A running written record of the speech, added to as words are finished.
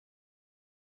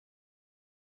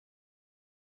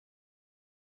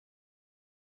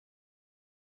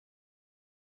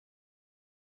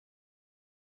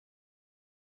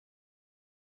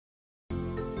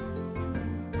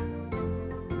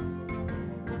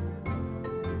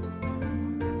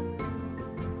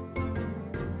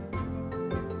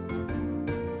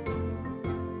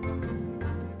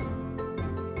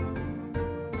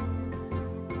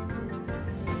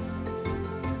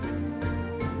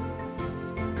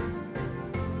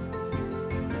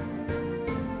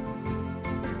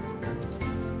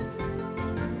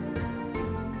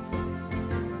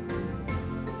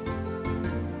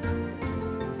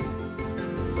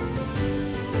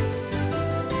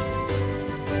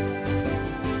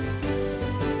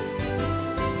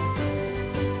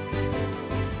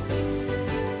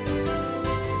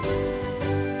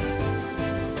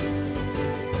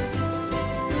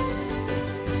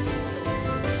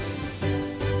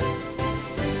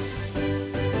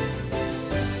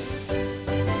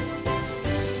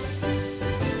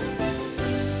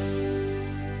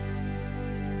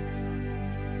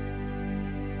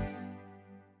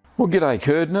Well, g'day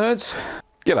curd nerds.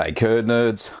 G'day curd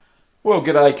nerds. Well,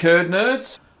 g'day curd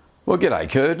nerds. Well, g'day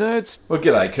curd nerds. Well,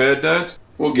 g'day curd nerds.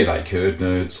 Well, g'day curd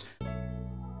nerds.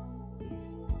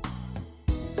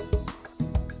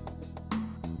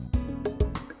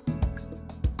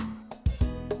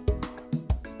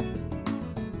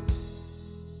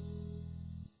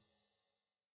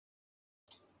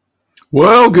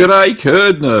 Well, g'day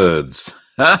curd nerds.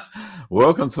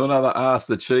 Welcome to another Ask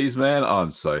the Cheeseman.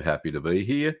 I'm so happy to be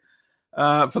here.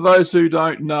 For those who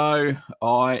don't know,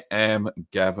 I am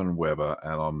Gavin Weber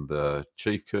and I'm the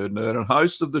Chief Curd Nerd and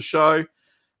host of the show.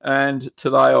 And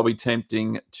today I'll be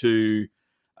attempting to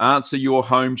answer your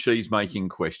home cheese making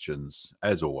questions,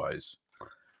 as always.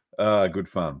 Good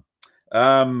fun.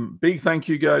 Big thank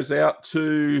you goes out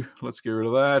to, let's get rid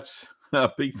of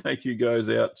that. Big thank you goes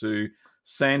out to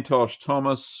Santosh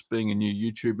Thomas, being a new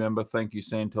YouTube member. Thank you,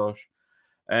 Santosh.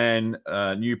 And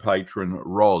new patron,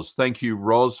 Roz. Thank you,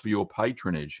 Roz, for your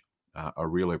patronage. I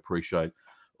really appreciate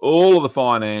all of the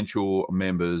financial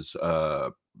members,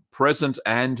 present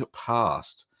and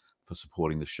past, for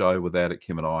supporting the show. Without it,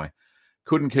 Kim and I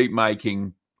couldn't keep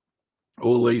making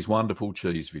all these wonderful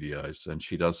cheese videos. And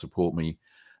she does support me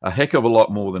a heck of a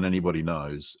lot more than anybody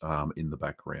knows in the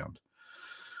background.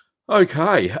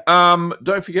 Okay.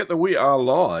 Don't forget that we are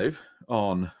live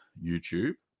on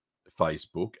YouTube,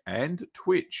 Facebook, and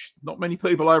Twitch. Not many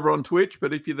people over on Twitch,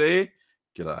 but if you're there,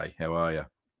 g'day. How are you?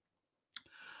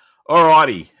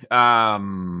 Alrighty.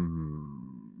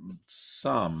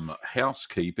 Some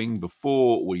housekeeping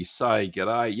before we say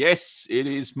g'day. Yes, it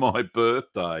is my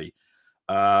birthday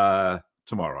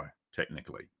tomorrow,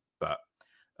 technically, but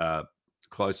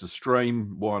close the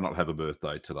stream. Why not have a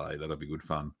birthday today? That'll be good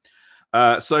fun.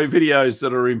 So videos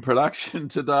that are in production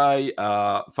today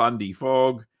are Fundy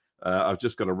Fog. I've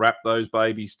just got to wrap those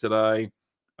babies today,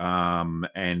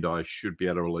 and I should be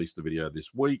able to release the video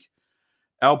this week.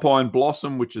 Alpine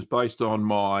Blossom, which is based on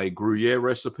my Gruyere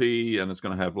recipe, and it's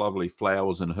going to have lovely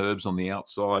flowers and herbs on the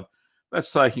outside.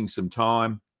 That's taking some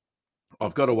time.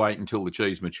 I've got to wait until the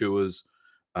cheese matures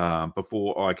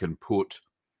before I can put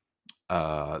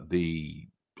the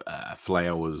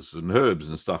flowers and herbs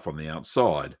and stuff on the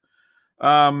outside.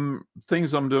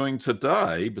 Things I'm doing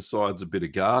today, besides a bit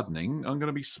of gardening, I'm going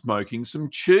to be smoking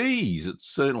some cheese. It's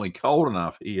certainly cold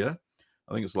enough here.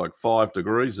 I think it's like 5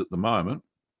 degrees at the moment.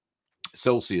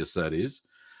 Celsius, that is.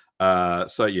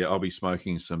 So, yeah, I'll be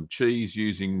smoking some cheese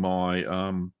using my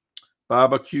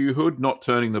barbecue hood, not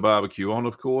turning the barbecue on,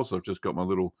 of course. I've just got my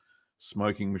little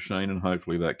smoking machine, and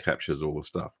hopefully that captures all the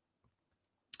stuff.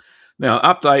 Now,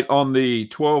 update on the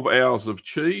 12 hours of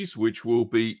cheese, which will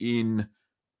be in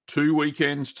 2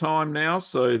 weekends' time now.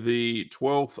 So the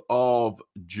 12th of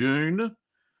June,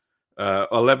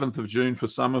 11th of June for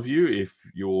some of you, if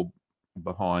you're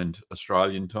behind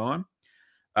Australian time.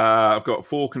 I've got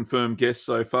 4 confirmed guests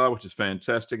so far, which is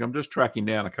fantastic. I'm just tracking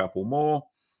down a couple more.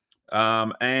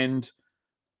 And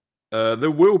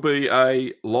there will be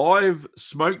a live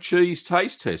smoked cheese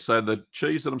taste test. So the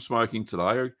cheese that I'm smoking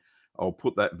today, I'll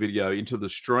put that video into the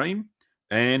stream,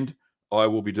 and I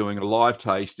will be doing a live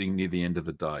tasting near the end of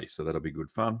the day. So that'll be good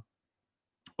fun.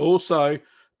 Also,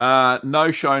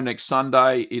 no show next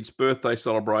Sunday. It's birthday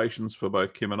celebrations for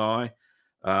both Kim and I.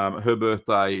 Her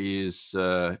birthday is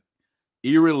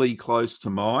eerily close to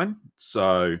mine.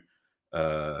 So,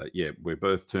 yeah, we're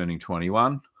both turning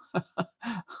 21,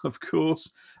 of course.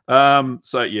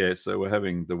 So, yeah, so we're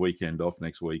having the weekend off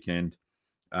next weekend.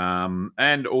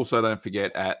 And also don't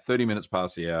forget, at 30 minutes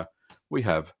past the hour, we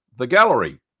have the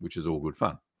gallery, which is all good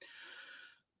fun.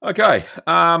 Okay.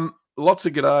 Lots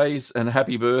of g'days and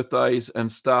happy birthdays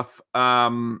and stuff.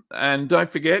 And don't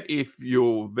forget, if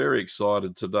you're very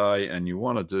excited today and you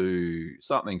want to do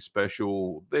something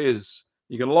special,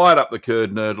 you can light up the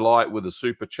Curd Nerd light with a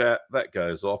super chat. That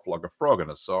goes off like a frog in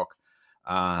a sock.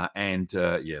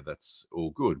 Yeah, that's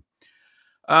all good.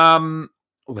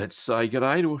 Let's say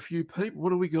g'day to a few people.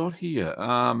 What do we got here?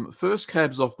 First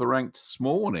cabs off the rank this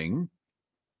morning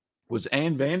was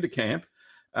Anne Vanderkamp.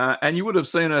 And you would have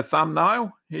seen her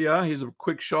thumbnail. Here, here's a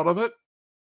quick shot of it.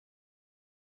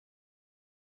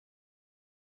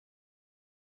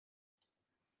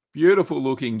 Beautiful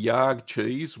looking Yarg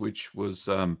cheese, which was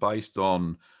based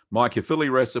on my Caerphilly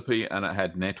recipe, and it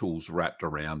had nettles wrapped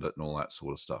around it and all that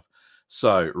sort of stuff.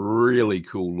 So really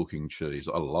cool looking cheese.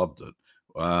 I loved it.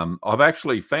 I've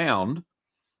actually found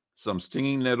some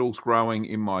stinging nettles growing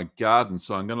in my garden,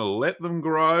 so I'm going to let them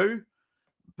grow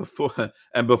before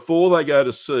they go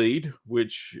to seed,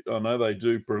 which I know they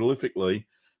do prolifically,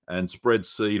 and spread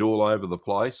seed all over the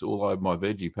place, all over my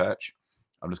veggie patch.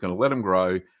 I'm just going to let them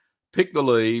grow, pick the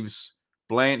leaves,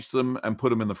 blanch them, and put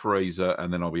them in the freezer,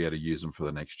 and then I'll be able to use them for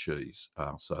the next cheese.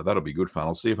 So that'll be good fun.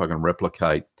 I'll see if I can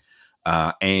replicate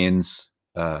Anne's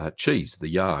cheese,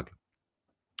 the Yarg.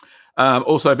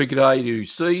 Also, big day to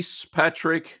Cease,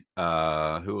 Patrick. Who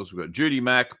else we got? Judy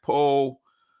Mac, Paul,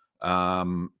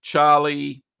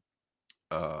 Charlie,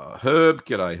 Herb.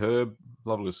 G'day, Herb.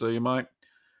 Lovely to see you, mate.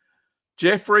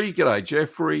 Jeffrey. G'day,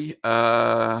 Jeffrey.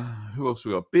 Who else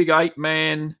we got? Big 8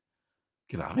 Man.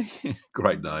 G'day.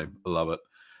 Great name. I love it.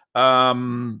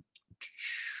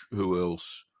 Who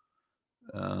else?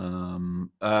 John.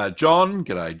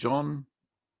 G'day, John.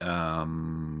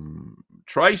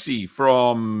 Tracy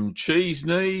from Cheese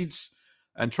Needs.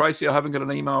 And Tracy, I haven't got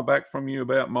an email back from you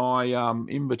about my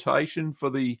invitation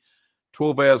for the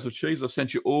 12 hours of cheese. I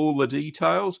sent you all the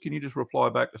details. Can you just reply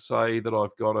back to say that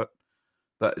I've got it?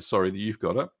 That you've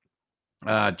got it.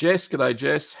 Jess, g'day,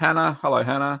 Jess. Hannah, hello,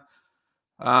 Hannah.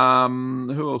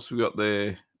 Who else we got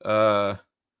there?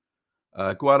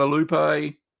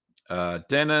 Guadalupe,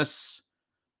 Dennis,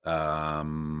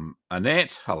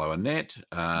 Annette, hello, Annette.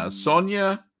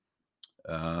 Sonia.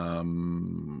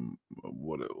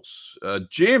 What else?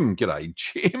 Jim, g'day,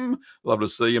 Jim. Love to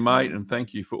see you, mate, and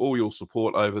thank you for all your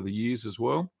support over the years as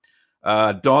well.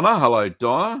 Donna, hello,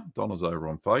 Donna. Donna's over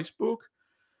on Facebook.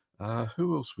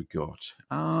 Who else we got?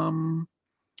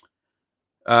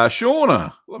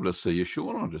 Shauna, love to see you,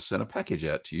 Shauna. I just sent a package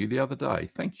out to you the other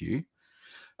day. Thank you.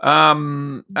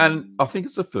 And I think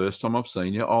it's the first time I've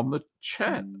seen you on the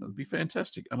chat. It'd be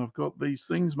fantastic. And I've got these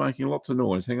things making lots of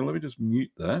noise. Hang on, let me just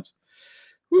mute that.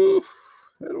 Oof.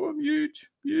 How do I mute?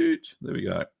 Mute. There we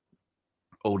go.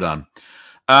 All done.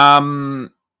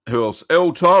 Who else?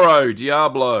 El Toro,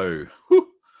 Diablo. Whew.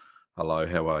 Hello,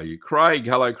 how are you? Craig,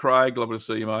 hello, Craig. Lovely to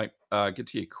see you, mate. Get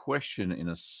to your question in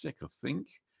a sec, I think.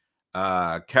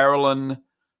 Carolyn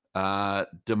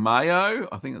DeMayo,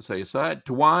 I think that's how you say it.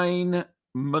 Dwayne,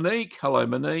 Monique, hello,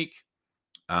 Monique.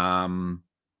 Who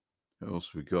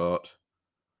else we got?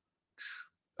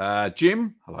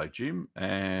 Jim, hello, Jim.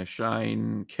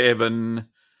 Shane, Kevin,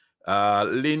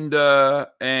 Linda,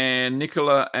 and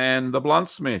Nicola, and the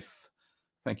Bluntsmith.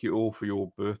 Thank you all for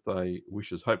your birthday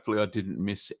wishes. Hopefully I didn't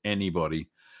miss anybody.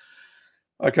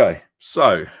 Okay,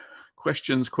 so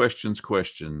questions.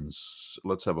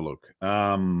 Let's have a look.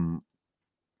 So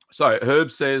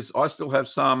Herb says, I still have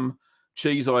some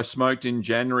cheese I smoked in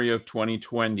January of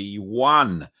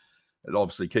 2021. It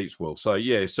obviously keeps well. So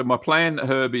yeah, so my plan,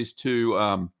 Herb, is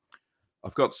to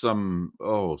I've got some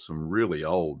really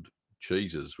old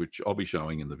cheeses, which I'll be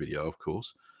showing in the video, of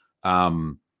course.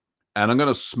 And I'm going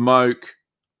to smoke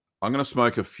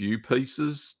a few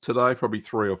pieces today, probably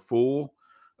 3 or 4,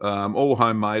 all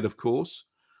homemade, of course.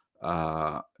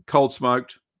 Cold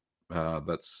smoked.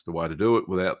 That's the way to do it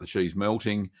without the cheese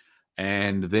melting.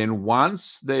 And then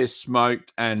once they're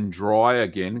smoked and dry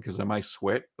again, because they may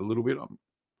sweat a little bit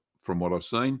from what I've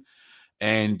seen,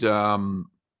 and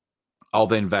I'll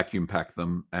then vacuum pack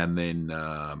them and then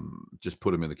just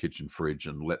put them in the kitchen fridge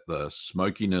and let the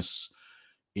smokiness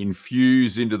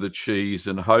infuse into the cheese,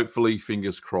 and hopefully,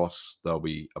 fingers crossed, they'll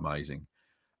be amazing.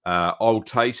 I'll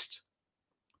taste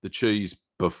the cheese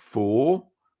before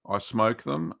I smoke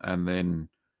them, and then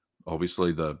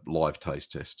obviously the live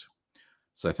taste test.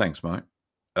 So thanks, mate.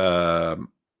 Where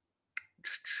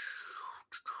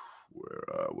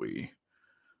are we?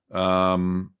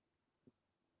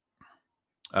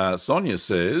 Sonia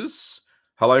says,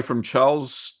 hello from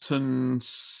Charleston,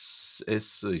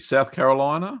 SC, South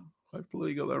Carolina.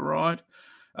 Hopefully you got that right.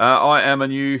 I am a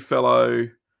new fellow,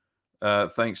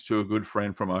 thanks to a good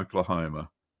friend from Oklahoma.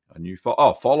 A new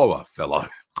follower, fellow.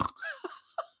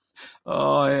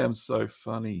 Oh, I am so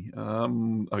funny.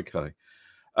 Okay.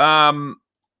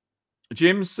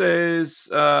 Jim says,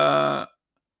 g'day,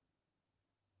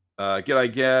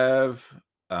 Gav.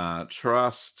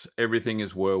 Trust everything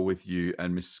is well with you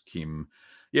and Miss Kim.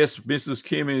 Yes, Mrs.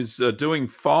 Kim is doing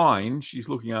fine. She's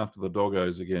looking after the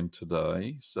doggos again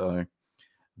today. So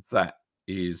that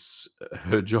is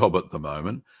her job at the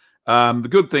moment. The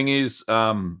good thing is,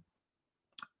 and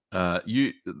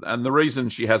the reason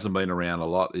she hasn't been around a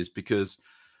lot is because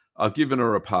I've given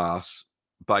her a pass,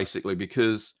 basically,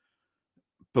 because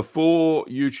before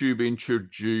YouTube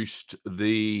introduced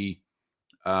the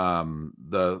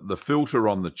filter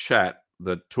on the chat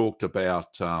that talked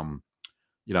about,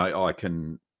 I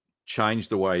can change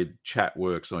the way chat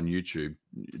works on YouTube.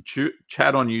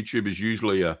 Chat on YouTube is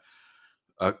usually a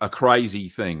crazy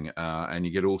thing, and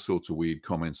you get all sorts of weird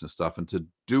comments and stuff. And to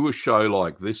do a show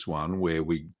like this one where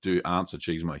we do answer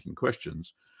cheese making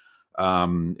questions,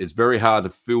 it's very hard to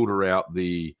filter out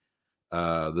the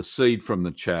seed from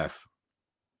the chaff.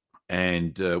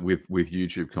 and with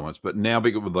YouTube comments. But now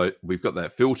we've got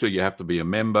that filter. You have to be a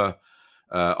member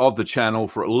of the channel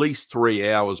for at least 3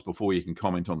 hours before you can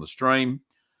comment on the stream.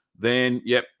 Then,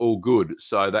 yep, all good.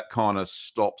 So that kind of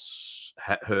stops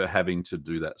her having to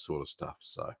do that sort of stuff.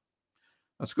 So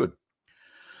that's good.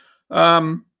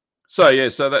 So yeah,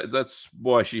 so that's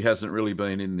why she hasn't really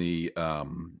been in the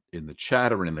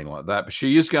chat or anything like that. But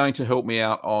she is going to help me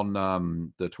out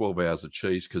on the 12 hours of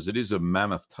cheese, because it is a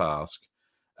mammoth task,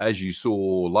 as you saw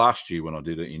last year when I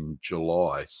did it in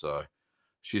July. So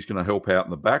she's going to help out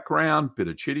in the background, bit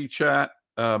of chitty chat,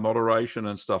 moderation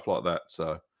and stuff like that.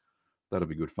 So that'll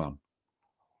be good fun.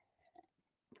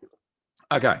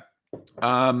 Okay.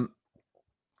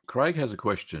 Craig has a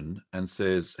question and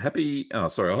says, hi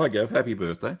Gav, happy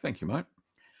birthday. Thank you, mate.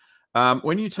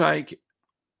 When you take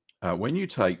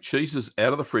cheeses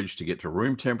out of the fridge to get to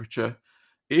room temperature,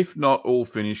 if not all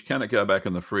finished, can it go back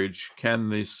in the fridge? Can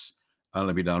this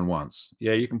only be done once?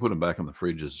 Yeah, you can put them back in the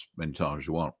fridge as many times as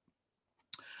you want.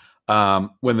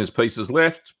 When there's pieces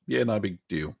left, yeah, no big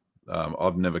deal.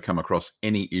 I've never come across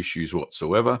any issues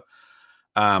whatsoever.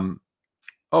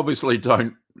 Obviously,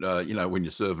 don't, when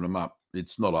you're serving them up,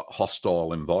 it's not a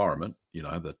hostile environment,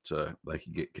 that they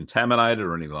can get contaminated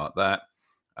or anything like that.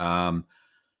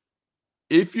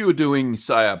 If you were doing,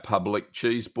 say, a public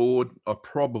cheese board, I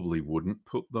probably wouldn't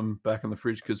put them back in the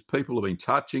fridge, because people have been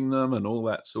touching them and all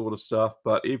that sort of stuff.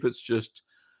 But if it's just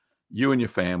you and your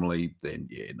family, then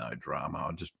yeah, no drama.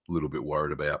 I'm just a little bit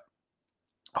worried about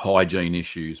hygiene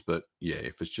issues. But yeah,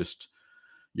 if it's just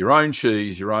your own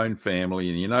cheese, your own family,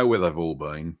 and you know where they've all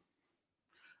been,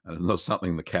 and it's not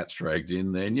something the cat's dragged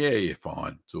in, then yeah, you're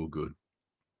fine. It's all good.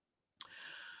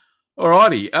 All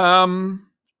righty.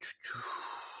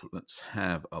 Let's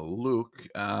have a look.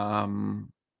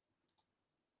 Kevin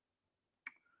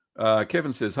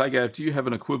says, hey, Gav, do you have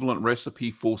an equivalent recipe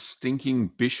for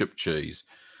stinking bishop cheese,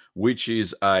 which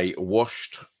is a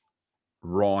washed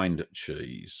rind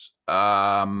cheese?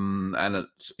 And it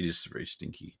is very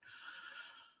stinky.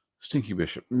 Stinky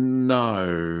bishop.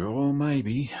 No, or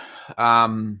maybe.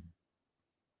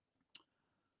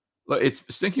 It's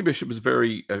Stinky Bishop is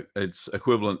it's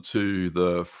equivalent to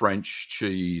the French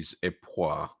cheese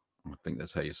Epoix. I think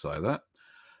that's how you say that.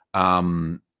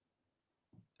 I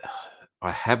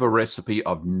have a recipe.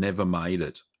 I've never made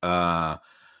it.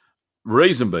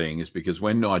 Reason being is because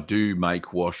when I do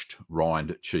make washed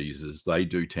rind cheeses, they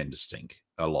do tend to stink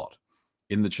a lot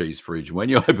in the cheese fridge. When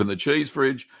you open the cheese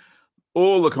fridge,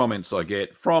 all the comments I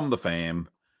get from the fam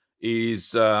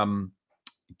is,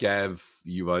 Gav,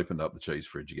 you've opened up the cheese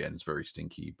fridge again. It's very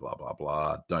stinky, blah, blah,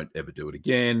 blah. Don't ever do it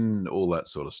again, all that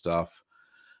sort of stuff.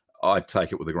 I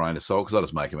take it with a grain of salt because I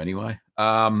just make them anyway.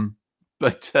 I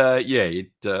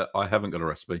haven't got a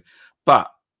recipe. But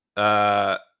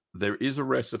there is a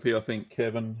recipe, I think,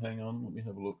 Kevin. Hang on, let me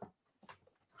have a look.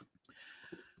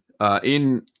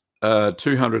 In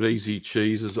 200 Easy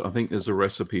Cheeses, I think there's a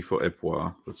recipe for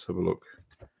Epoix. Let's have a look.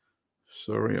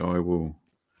 Sorry, I will...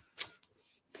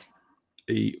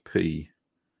 EP.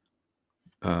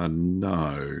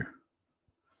 No.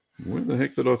 Where the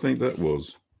heck did I think that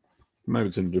was? Maybe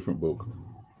it's in a different book.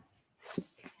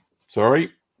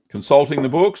 Sorry. Consulting the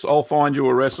books. I'll find you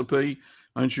a recipe.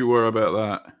 Don't you worry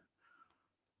about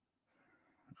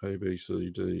that. A, B, C,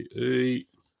 D, E.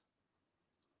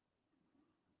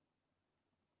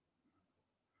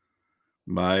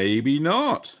 Maybe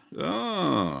not.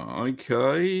 Oh,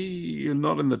 okay. You're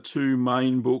not in the two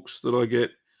main books that I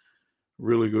get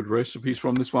really good recipes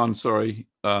from. This one, sorry.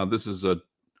 This is I'll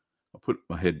put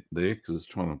my head there because it's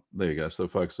trying to, there you go. So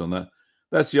focus on that.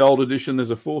 That's the old edition. There's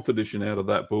a 4th edition out of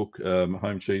that book,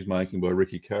 Home Cheese Making by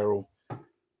Ricky Carroll,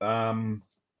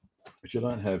 which I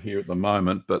don't have here at the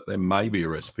moment, but there may be a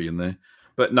recipe in there.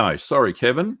 But no, sorry,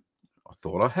 Kevin. I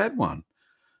thought I had one.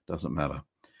 Doesn't matter.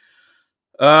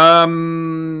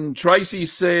 Tracy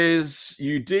says,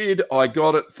 you did. I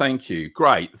got it. Thank you.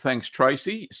 Great. Thanks,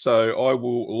 Tracy. So I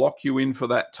will lock you in for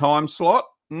that time slot.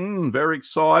 Very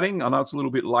exciting. I know it's a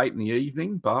little bit late in the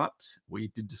evening, but we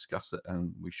did discuss it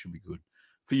and we should be good.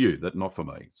 For you, not for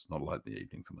me. It's not late in the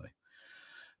evening for me.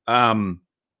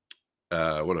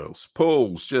 What else?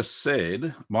 Paul's just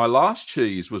said, my last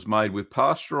cheese was made with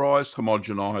pasteurized,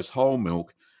 homogenized whole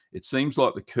milk. It seems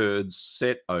like the curds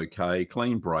set okay,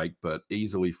 clean break, but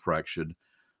easily fractured.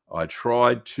 I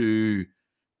tried to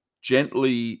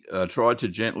gently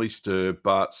stir,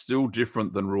 but still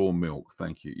different than raw milk.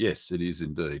 Thank you. Yes, it is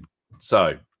indeed.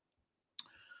 So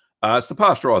it's the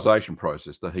pasteurization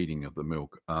process, the heating of the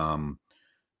milk,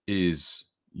 is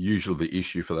usually the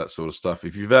issue for that sort of stuff.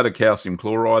 If you've had a calcium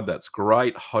chloride, that's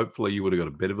great. Hopefully you would have got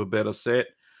a bit of a better set.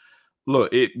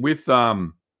 Look, with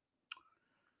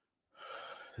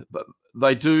but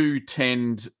they do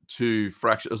tend to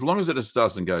fracture as long as it just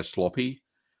doesn't go sloppy.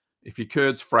 If your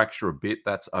curds fracture a bit,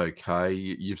 that's okay.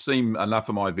 You've seen enough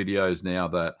of my videos now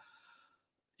that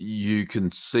you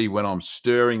can see when I'm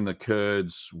stirring the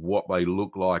curds what they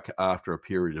look like after a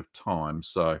period of time.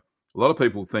 So a lot of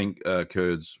people think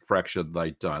curds fracture.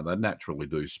 They don't. They naturally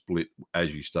do split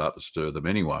as you start to stir them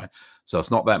anyway. So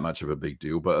it's not that much of a big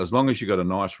deal. But as long as you've got a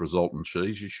nice resultant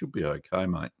cheese, you should be okay,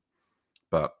 mate.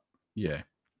 But yeah.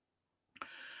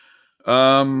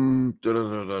 Herb's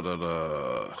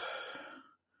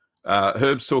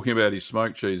talking about his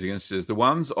smoked cheese again. Says the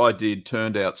ones I did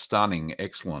turned out stunning,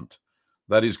 excellent.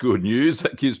 That is good news.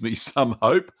 That gives me some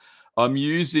hope. I'm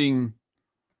using,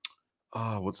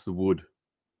 what's the wood?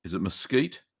 Is it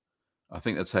mesquite? I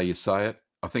think that's how you say it.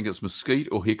 I think it's mesquite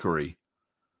or hickory,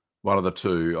 one of the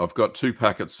two. I've got 2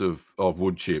 packets of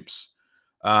wood chips.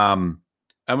 And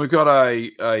we've got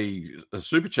a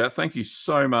super chat. Thank you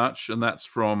so much. And that's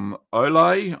from Ole.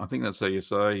 I think that's how you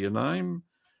say your name.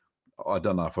 I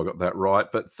don't know if I got that right,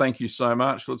 but thank you so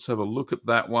much. Let's have a look at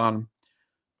that one.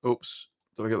 Oops.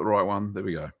 Did I get the right one? There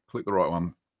we go. Click the right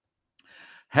one.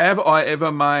 Have I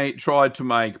ever tried to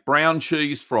make brown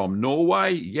cheese from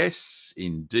Norway? Yes,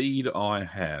 indeed I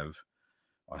have.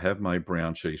 I have made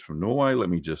brown cheese from Norway. Let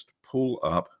me just pull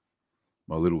up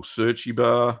my little searchy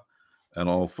bar and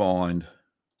I'll find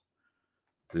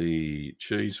the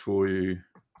cheese for you.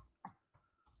 I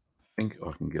think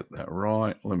I can get that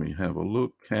right. Let me have a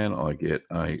look. Can I get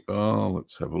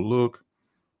let's have a look.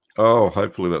 Oh,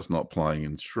 hopefully that's not playing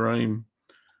in stream.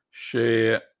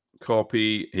 Share,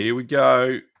 copy. Here we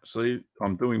go. See,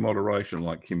 I'm doing moderation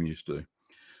like Kim used to.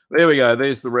 There we go.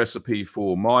 There's the recipe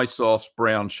for my sauce,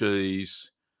 brown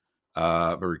cheese.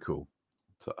 Very cool.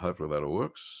 So hopefully that all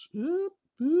works.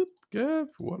 Gav,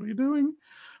 what are you doing?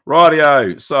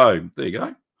 Rightio. So there you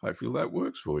go. Hopefully that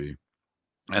works for you.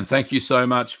 And thank you so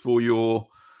much for your,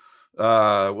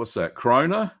 what's that,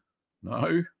 krona?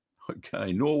 No?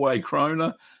 Okay, Norway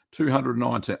krona.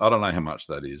 219. I don't know how much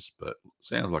that is, but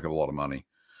sounds like a lot of money.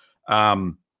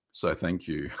 So thank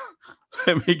you.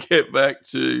 Let me get back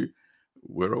to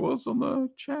where I was on the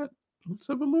chat. Let's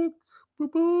have a look.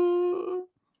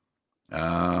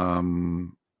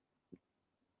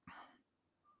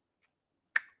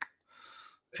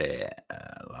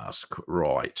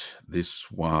 Right.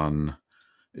 This one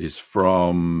is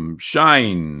from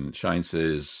Shane. Shane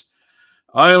says,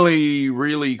 only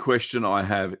really question I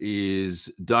have is,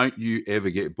 don't you ever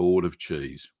get bored of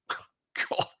cheese?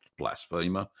 God,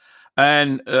 blasphemer.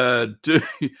 And and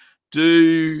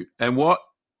what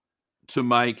to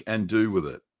make and do with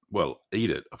it? Well, eat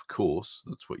it, of course.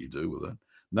 That's what you do with it.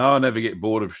 No, I never get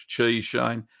bored of cheese,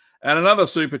 Shane. And another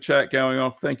super chat going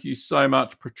off. Thank you so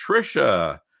much,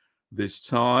 Patricia, this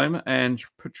time. And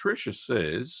Patricia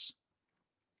says,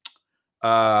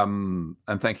 and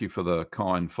thank you for the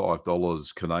kind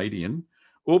 $5 Canadian.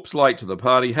 Oops, late to the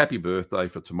party. Happy birthday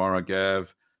for tomorrow,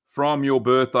 Gav. From your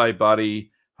birthday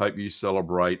buddy, hope you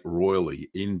celebrate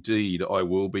royally. Indeed, I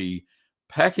will be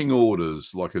packing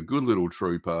orders like a good little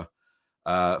trooper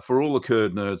for all the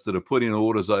curd nerds that have put in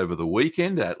orders over the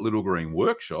weekend at Little Green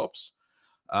Workshops.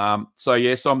 So,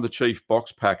 yes, I'm the chief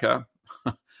box packer.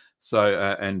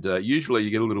 So, usually you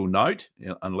get a little note,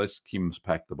 unless Kim's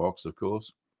packed the box, of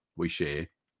course. We share.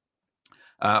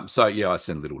 So yeah, I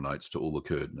send little notes to all the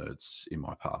curd nerds in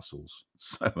my parcels.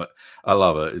 So I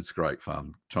love it. It's great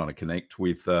fun trying to connect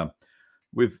with the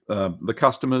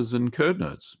customers and curd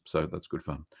nerds. So that's good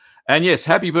fun. And yes,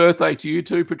 happy birthday to you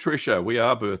too, Patricia. We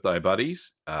are birthday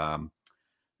buddies.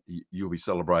 You'll be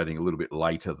celebrating a little bit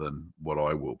later than what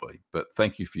I will be. But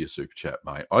thank you for your super chat,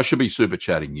 mate. I should be super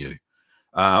chatting you.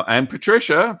 And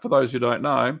Patricia, for those who don't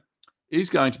know, is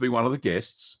going to be one of the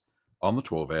guests on the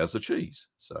 12 Hours of Cheese.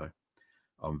 So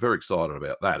I'm very excited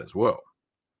about that as well.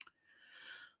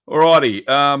 All righty.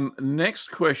 Next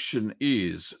question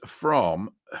is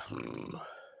from...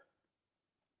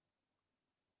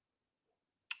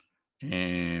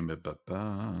 And it's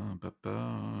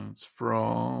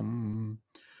from...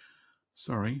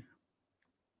 Sorry.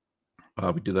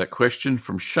 We did that question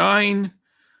from Shane.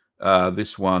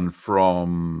 This one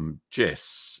from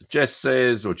Jess. Jess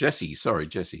says, or Jessie, sorry,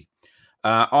 Jessie.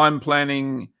 I'm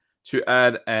planning to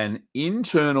add an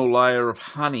internal layer of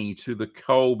honey to the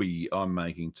Colby I'm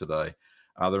making today.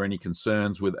 Are there any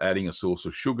concerns with adding a source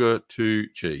of sugar to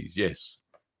cheese? Yes,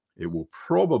 it will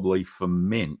probably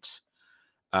ferment.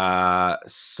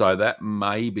 So that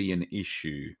may be an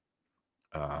issue.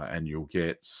 And you'll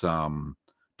get some,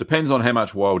 depends on how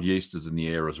much wild yeast is in the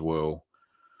air as well.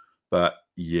 But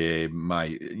yeah,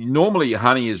 normally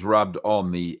honey is rubbed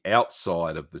on the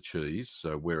outside of the cheese,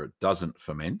 so where it doesn't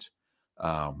ferment.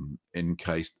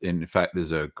 In fact,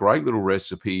 there's a great little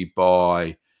recipe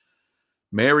by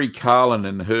Mary Carlin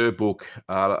in her book,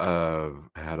 How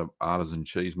to Artisan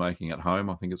Cheese Making at Home,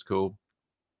 I think it's called.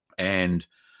 And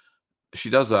she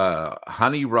does a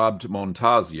honey rubbed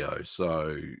Montasio.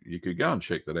 So you could go and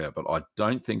check that out, but I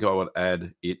don't think I would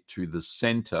add it to the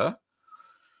center.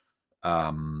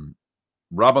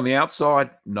 Rub on the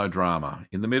outside, no drama.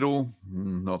 In the middle,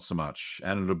 not so much.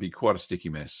 And it'll be quite a sticky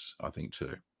mess, I think,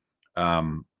 too.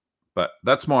 But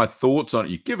that's my thoughts on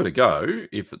it. You give it a go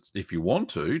if you want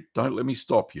to. Don't let me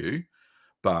stop you.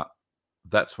 But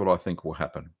that's what I think will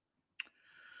happen.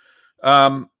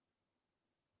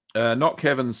 Not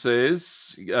Kevin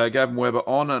says, Gavin Weber,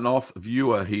 on and off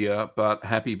viewer here, but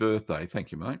happy birthday.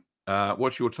 Thank you, mate.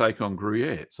 What's your take on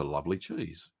Gruyere? It's a lovely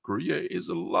cheese. Gruyere is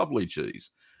a lovely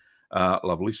cheese.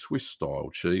 Lovely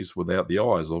Swiss-style cheese without the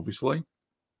eyes, obviously.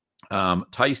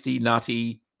 Tasty,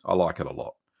 nutty. I like it a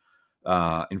lot.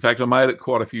 In fact, I made it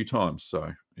quite a few times,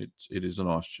 so it is a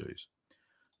nice cheese.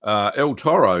 El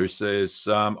Toro says,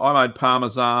 I made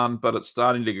Parmesan, but it's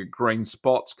starting to get green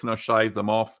spots. Can I shave them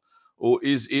off? Or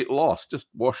is it lost? Just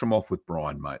wash them off with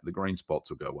brine, mate. The green spots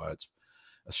will go away. It's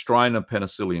a strain of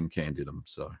Penicillium candidum.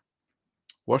 So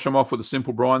wash them off with a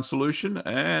simple brine solution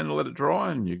and let it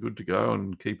dry, and you're good to go,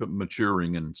 and keep it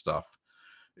maturing and stuff.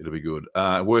 It'll be good.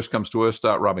 Worst comes to worst,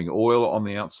 start rubbing oil on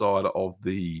the outside of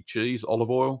the cheese,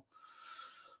 olive oil.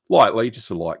 Lightly,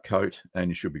 just a light coat, and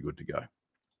you should be good to go.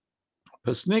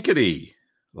 Persnickety.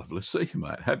 Lovely to see you,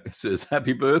 mate. Says,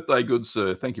 happy birthday, good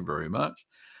sir. Thank you very much.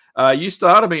 You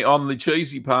started me on the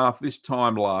cheesy path this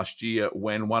time last year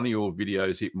when one of your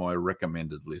videos hit my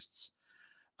recommended lists.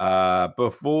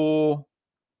 Before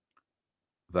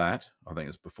that, I think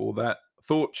it's before that,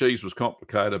 thought cheese was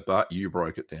complicated, but you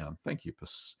broke it down. Thank you,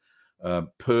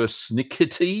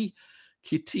 Persnickety.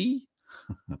 Kitty.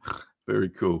 Very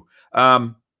cool.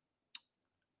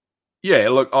 Yeah,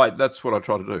 look, that's what I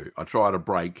try to do. I try to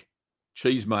break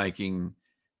cheese making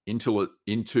into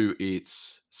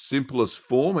its simplest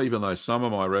form, even though some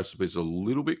of my recipes are a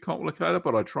little bit complicated,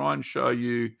 but I try and show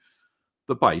you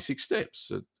the basic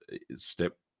steps.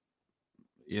 If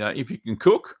you can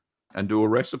cook and do a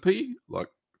recipe like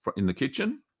in the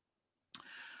kitchen,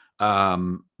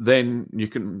 then you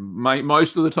can make,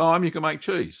 most of the time you can make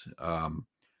cheese.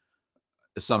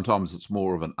 Sometimes it's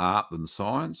more of an art than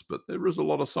science, but there is a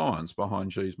lot of science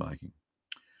behind cheese making.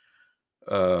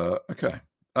 Okay.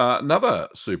 Another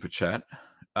super chat.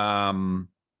 And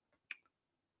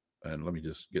let me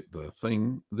just get the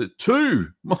thing. The two.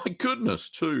 My goodness,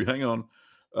 two. Hang on.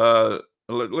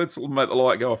 Let's make the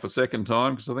light go off a second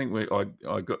time, because I think I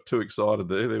got too excited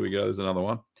there. There we go. There's another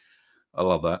one. I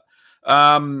love that.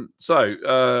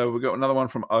 So we've got another one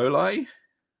from Ole.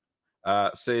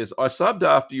 Says, I subbed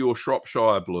after your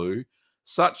Shropshire Blue.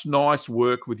 Such nice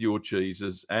work with your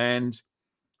cheeses. And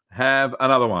have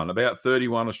another one, about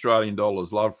 31 Australian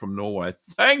dollars. Love from Norway.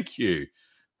 Thank you.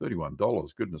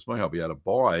 $31. Goodness me, I'll be able to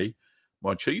buy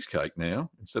my cheesecake now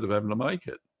instead of having to make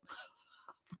it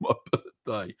for my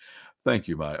birthday. Thank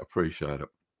you, mate. Appreciate it.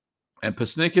 And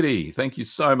Persnickety, thank you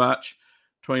so much.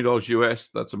 $20 US.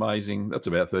 That's amazing. That's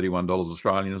about $31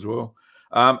 Australian as well.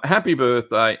 Happy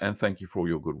birthday, and thank you for all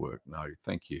your good work. No,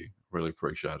 thank you. Really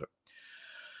appreciate it.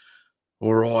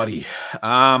 All righty.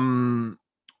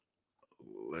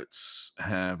 Let's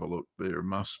have a look.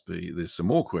 There's some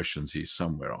more questions here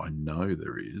somewhere. I know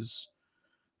there is.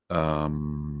 We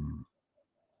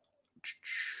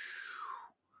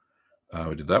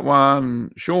did that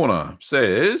one. Shauna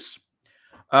says,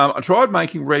 I tried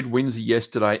making red Windsor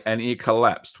yesterday and it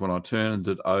collapsed when I turned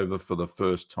it over for the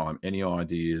first time. Any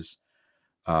ideas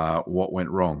what went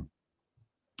wrong?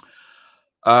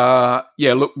 Yeah,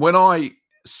 look, when I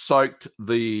soaked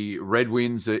the red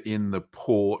Windsor in the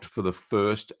port for the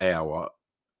first hour,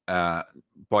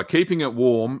 by keeping it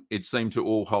warm, it seemed to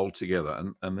all hold together.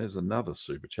 And there's another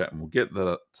super chat, and we'll get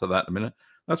to that in a minute.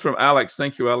 That's from Alex.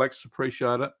 Thank you, Alex.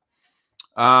 Appreciate it.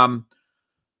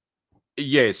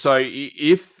 Yeah, so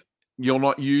if you're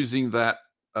not using that,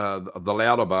 the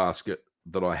lauter basket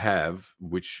that I have,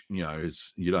 which,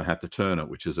 you don't have to turn it,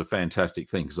 which is a fantastic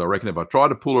thing, because I reckon if I tried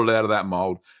to pull it out of that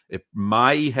mold, it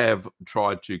may have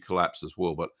tried to collapse as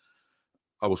well, but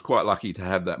I was quite lucky to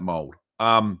have that mold.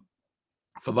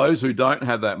 For those who don't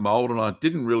have that mold, and I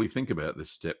didn't really think about this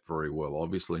step very well,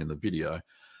 obviously, in the video,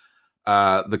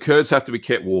 the curds have to be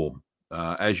kept warm,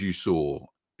 as you saw.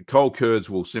 Cold curds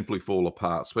will simply fall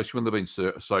apart, especially when they've been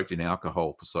soaked in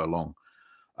alcohol for so long.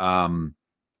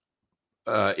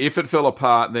 If it fell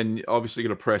apart, then obviously you're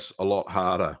going to press a lot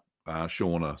harder,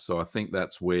 Shauna. So I think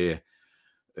that's where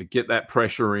get that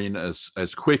pressure in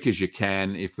as quick as you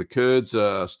can. If the curds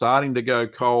are starting to go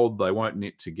cold, they won't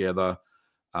knit together.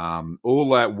 All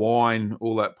that wine,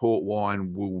 all that port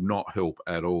wine will not help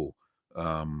at all.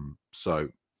 So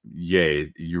yeah,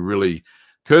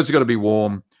 curds are got to be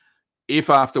warm. If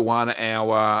after 1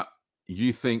 hour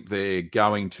you think they're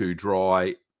going to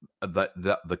dry, that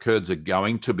the curds are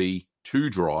going to be too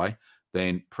dry,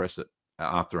 then press it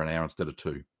after an hour instead of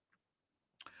 2.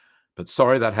 But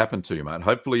sorry that happened to you, mate.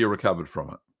 Hopefully you recovered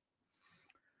from it.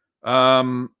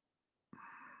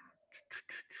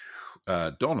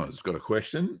 Donna's got a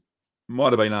question.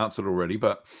 Might have been answered already,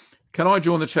 but can I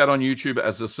join the chat on YouTube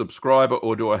as a subscriber,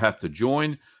 or do I have to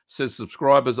join? Says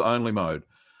subscribers only mode.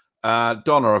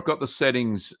 Donna, I've got the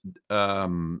settings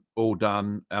all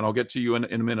done, and I'll get to you in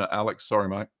a minute, Alex. Sorry,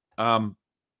 mate.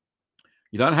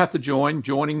 You don't have to join.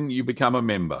 Joining, you become a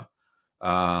member.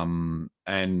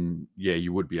 And yeah,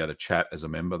 you would be able to chat as a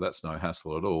member. That's no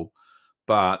hassle at all.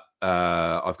 But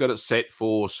I've got it set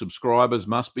for subscribers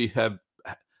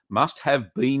must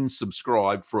have been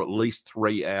subscribed for at least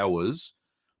 3 hours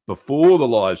before the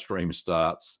live stream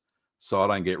starts, so I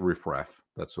don't get riffraff.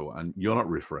 That's all. And you're not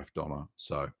riffraff, Donna.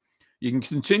 So you can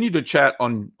continue to chat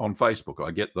on Facebook.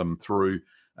 I get them through,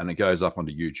 and it goes up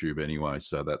onto YouTube anyway,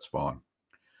 so that's fine.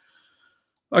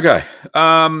 Okay,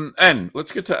 and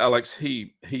let's get to Alex.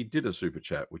 He did a super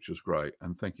chat, which was great,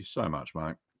 and thank you so much,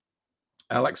 mate.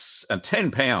 Alex, and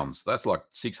 £10, that's like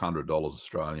 $600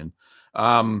 Australian.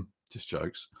 Just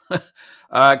jokes.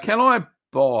 Can I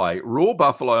buy raw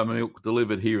buffalo milk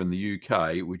delivered here in the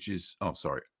UK, which is,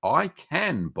 I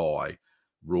can buy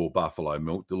raw buffalo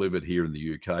milk delivered here in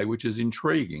the UK, which is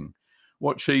intriguing.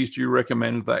 What cheese do you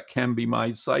recommend that can be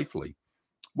made safely?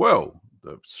 Well,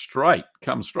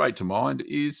 comes straight to mind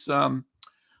is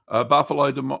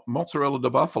mozzarella de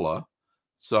buffalo.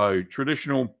 So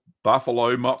traditional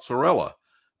buffalo mozzarella.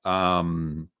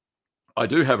 I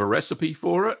do have a recipe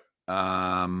for it.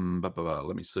 Let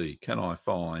me see. Can I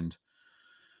find?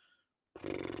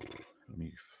 Let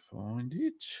me find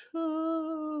it.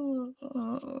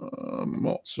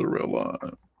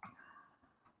 Mozzarella.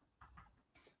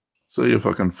 See if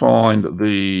I can find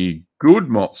the good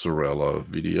mozzarella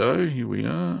video. Here we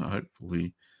are.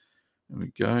 Hopefully, there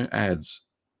we go. Ads.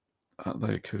 Aren't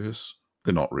they a curse?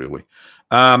 They're not really.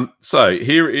 So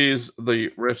here is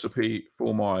the recipe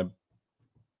for my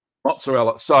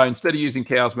mozzarella. So instead of using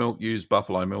cow's milk, use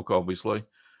buffalo milk, obviously.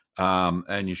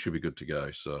 And you should be good to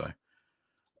go. So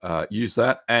use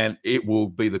that, and it will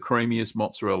be the creamiest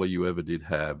mozzarella you ever did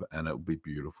have, and it will be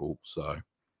beautiful. So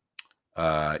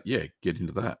yeah, get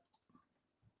into that.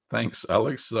 Thanks,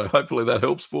 Alex. So hopefully that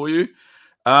helps for you.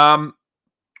 Where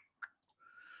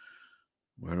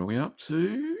are we up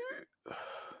to?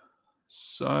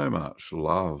 So much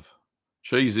love.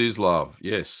 Cheese is love.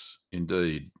 Yes,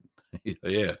 indeed.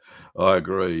 Yeah, I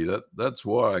agree. That's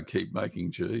why I keep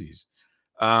making cheese.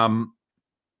 Let's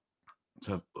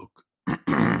have a look.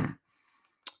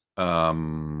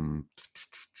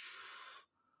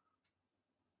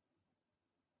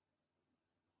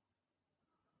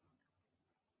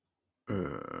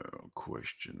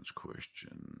 Questions.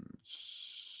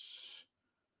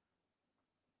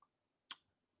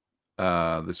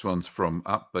 This one's from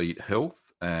Upbeat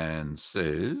Health and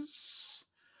says,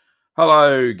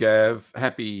 hello, Gav.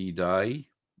 Happy day.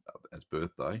 That's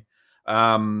birthday.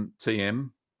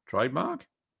 TM, trademark.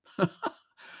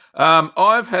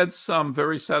 I've had some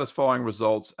very satisfying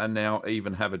results and now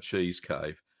even have a cheese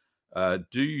cave.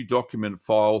 Do you document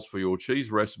files for your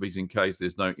cheese recipes in case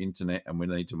there's no internet and we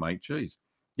need to make cheese?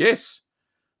 Yes.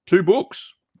 2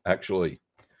 books, actually.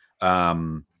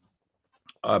 Both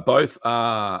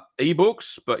are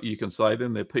ebooks, but you can save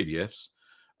them. They're PDFs.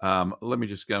 Let me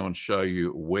just go and show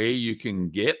you where you can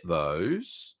get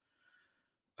those.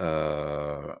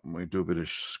 We do a bit of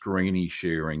screeny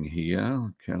sharing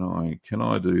here. Can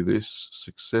I do this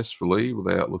successfully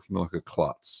without looking like a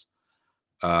klutz?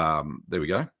 There we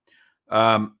go.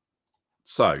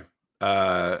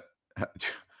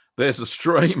 There's a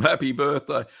stream. Happy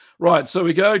birthday. Right. So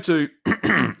we go to,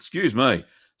 excuse me.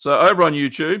 So over on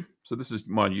YouTube. So this is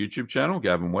my YouTube channel,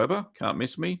 Gavin Weber. Can't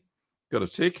miss me. Got a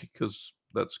tick because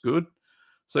that's good.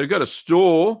 So you go to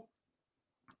store,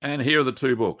 and here are the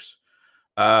 2 books.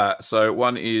 So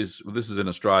one is, this is in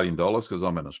Australian dollars because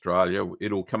I'm in Australia.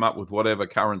 It'll come up with whatever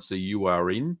currency you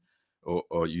are in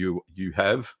or you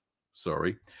have.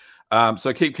 Sorry.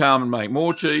 So Keep Calm and Make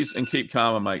More Cheese and Keep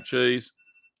Calm and Make Cheese.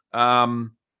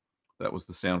 That was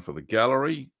the sound for the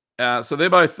gallery. So they're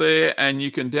both there, and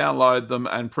you can download them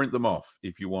and print them off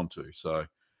if you want to. So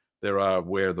there are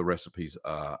where the recipes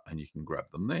are, and you can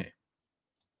grab them there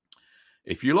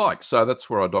if you like. So that's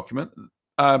where I document.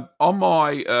 On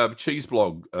my cheese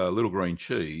blog, Little Green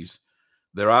Cheese,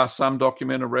 there are some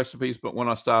documented recipes, but when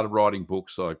I started writing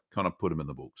books, I kind of put them in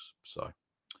the books. So,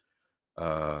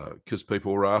 because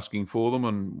people were asking for them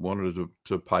and wanted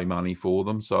to pay money for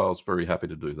them, so I was very happy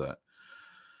to do that.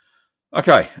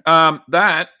 Okay,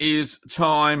 that is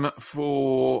time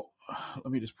for.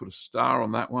 Let me just put a star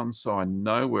on that one so I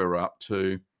know we're up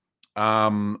to.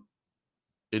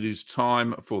 It is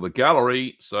time for the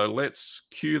gallery, so let's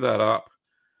cue that up.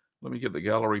 Let me get the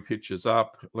gallery pictures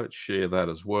up. Let's share that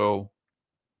as well.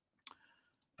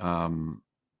 Here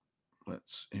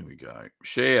we go.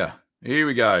 Share. Here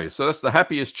we go. So that's the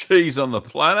happiest cheese on the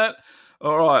planet.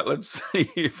 All right, let's see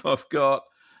if I've got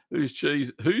whose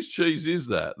cheese is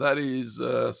that? That is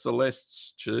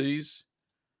Celeste's cheese.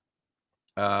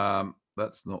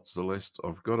 That's not Celeste.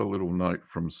 I've got a little note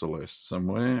from Celeste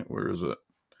somewhere. Where is it?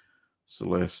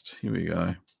 Celeste. Here we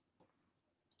go.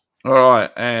 All right,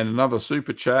 and another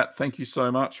super chat. Thank you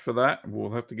so much for that.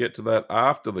 We'll have to get to that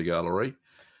after the gallery.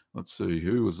 Let's see,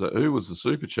 who was that? Who was the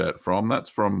super chat from? That's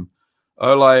from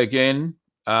Ole again.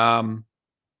 Okay,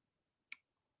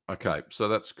 so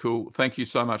that's cool. Thank you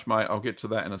so much, mate. I'll get to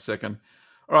that in a second.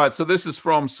 All right, so this is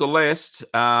from Celeste.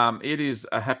 It is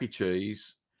a happy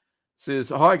cheese. It says,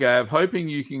 hi, Gav. Hoping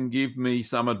you can give me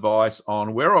some advice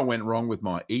on where I went wrong with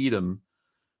my Edam.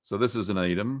 So this is an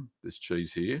Edam, this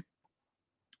cheese here.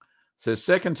 Says,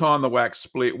 second time the wax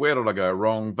split. Where did I go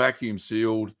wrong? Vacuum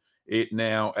sealed it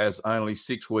now as only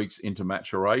 6 weeks into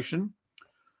maturation.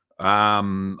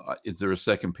 Is there a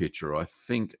second picture? I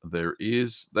think there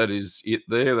is. That is it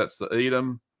there. That's the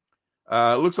Edam.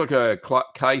 Looks like a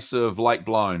case of late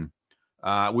blown,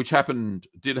 which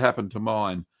did happen to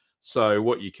mine. So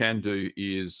what you can do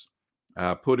is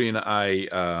put in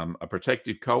a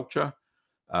protective culture.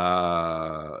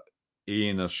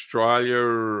 In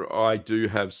Australia, I do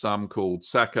have some called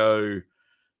Sacco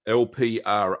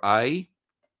LPRA.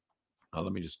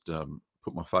 Let me just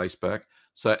put my face back.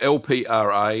 So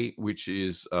LPRA, which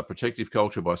is a protective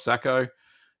culture by Sacco,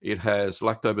 it has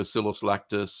Lactobacillus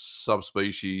lactis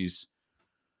subspecies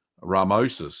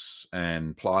ramosis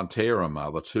and plantarum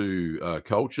are the two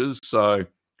cultures. So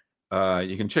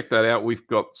you can check that out. We've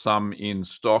got some in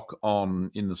stock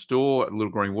in the store at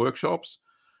Little Green Workshops.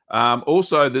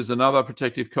 Also, there's another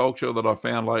protective culture that I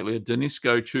found lately.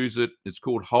 Danisco chews it. It's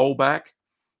called Wholeback.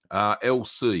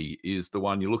 LC is the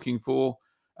one you're looking for,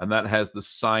 and that has the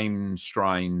same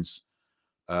strains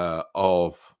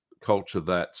of culture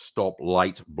that stop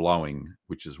late blowing,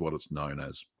 which is what it's known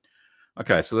as.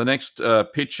 Okay, so the next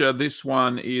picture, this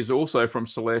one is also from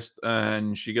Celeste,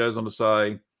 and she goes on to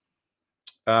say,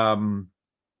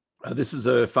 this is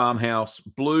a farmhouse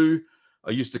blue.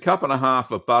 I used 1.5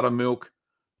 cups of buttermilk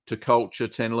to culture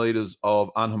 10 litres of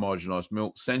unhomogenized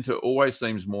milk. Center always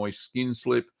seems moist, skin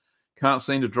slip. Can't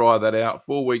seem to dry that out.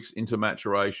 4 weeks into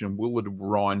maturation. Will the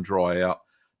rind dry out?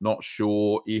 Not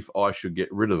sure if I should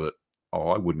get rid of it. Oh,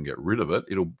 I wouldn't get rid of it.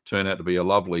 It'll turn out to be a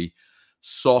lovely,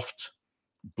 soft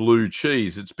blue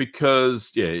cheese. It's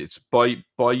because, yeah, it's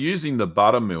by using the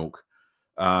buttermilk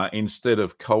instead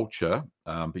of culture,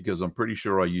 because I'm pretty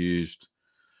sure I used,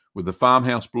 with the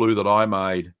farmhouse blue that I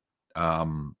made,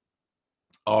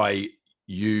 I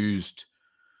used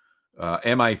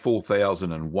MA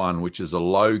 4001, which is a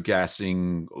low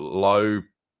gassing, low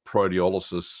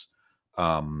proteolysis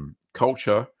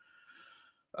culture.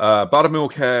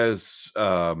 Buttermilk has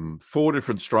 4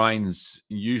 different strains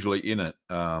usually in it,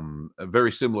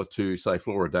 very similar to, say,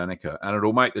 Floridanica, and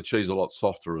it'll make the cheese a lot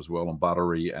softer as well and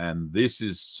buttery, and this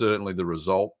is certainly the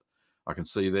result I can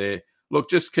see there. Look,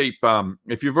 just keep,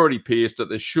 if you've already pierced it,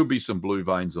 there should be some blue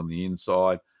veins on the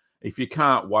inside. If you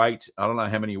can't wait, I don't know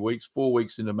how many weeks, 4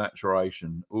 weeks into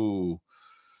maturation. Ooh,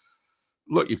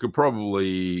 look, you could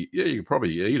probably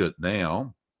eat it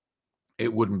now.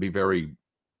 It wouldn't be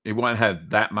it won't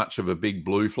have that much of a big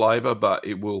blue flavor, but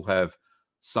it will have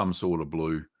some sort of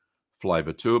blue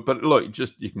flavor to it. But look,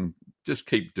 you can just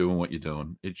keep doing what you're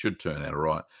doing. It should turn out all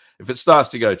right. If it starts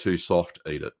to go too soft,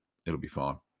 eat it. It'll be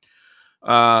fine.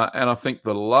 And I think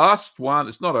the last one,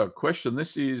 it's not a question.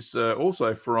 This is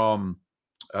also from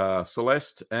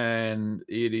Celeste, and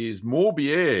it is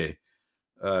Morbier.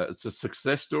 It's a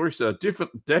success story. So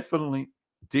definitely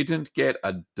didn't get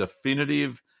a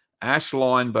definitive ash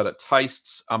line, but it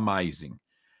tastes amazing.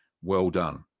 Well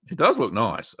done. It does look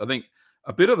nice. I think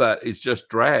a bit of that is just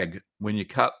drag when you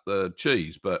cut the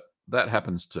cheese, but that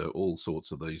happens to all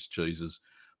sorts of these cheeses.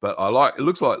 But it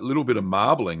looks like a little bit of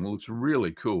marbling. It looks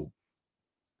really cool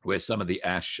where some of the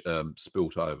ash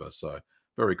spilt over. So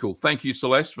very cool. Thank you,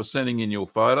 Celeste, for sending in your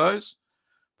photos.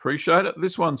 Appreciate it.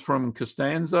 This one's from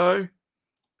Costanzo.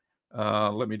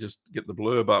 Let me just get the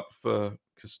blurb up for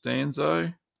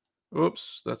Costanzo.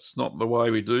 Oops, that's not the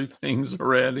way we do things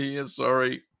around here.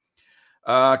 Sorry.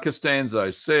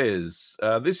 Costanzo says,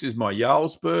 this is my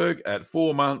Jarlsberg at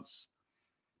 4 months.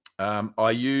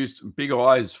 I used big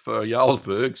eyes for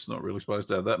Jarlsbergs. Not really supposed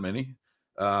to have that many,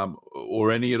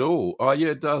 or any at all. Oh, yeah,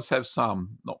 it does have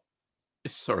some.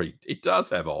 Sorry, it does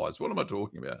have eyes. What am I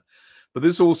talking about? But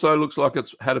this also looks like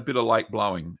it's had a bit of late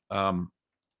blowing. And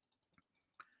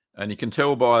you can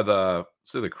tell by the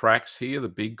cracks here, the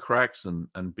big cracks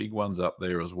and big ones up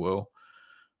there as well.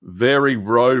 Very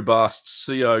robust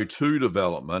CO2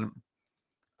 development.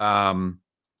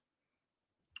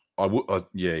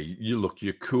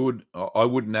 You could. I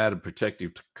wouldn't add a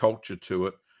protective culture to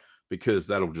it because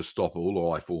that'll just stop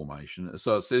all eye formation.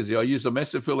 So it says, I use a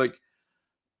mesophilic,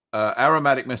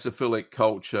 aromatic mesophilic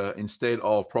culture instead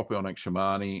of propionic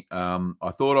Shamani.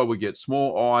 I thought I would get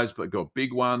small eyes, but got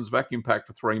big ones. Vacuum packed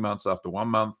for 3 months after 1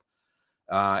 month.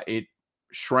 It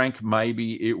shrank.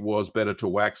 Maybe it was better to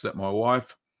wax at my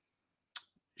wife.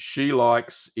 She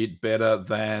likes it better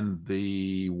than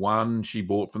the one she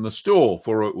bought from the store,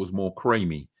 for it was more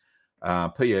creamy.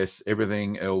 P.S.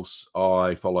 Everything else,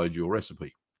 I followed your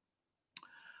recipe.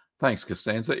 Thanks,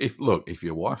 Costanza. If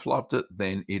your wife loved it,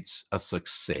 then it's a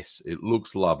success. It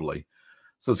looks lovely.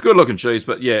 So it's good looking cheese,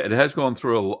 but yeah, it has gone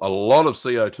through a lot of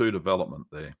CO2 development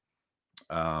there.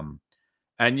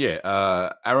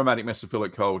 Aromatic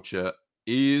mesophilic culture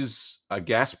is a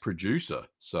gas producer.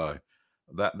 So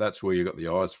that's where you got the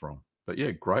eyes from. But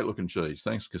yeah, great looking cheese.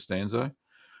 Thanks, Costanzo.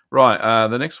 Right,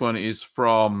 the next one is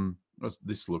from,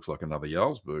 this looks like another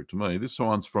Jarlsberg to me. This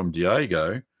one's from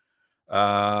Diego.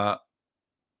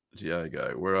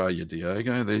 Diego, where are you,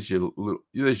 Diego? There's your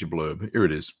blurb. Here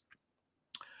it is.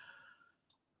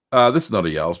 This is not a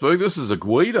Jarlsberg. This is a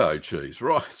Guido cheese.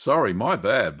 Right, sorry, my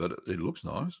bad, but it looks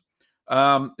nice.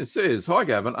 It says, hi,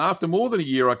 Gavin. After more than a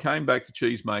year, I came back to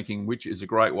cheese making, which is a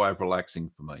great way of relaxing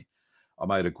for me. I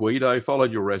made a Guido,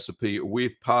 followed your recipe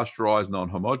with pasteurized,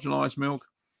 non-homogenized milk.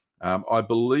 I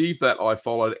believe that I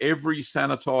followed every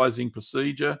sanitizing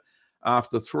procedure.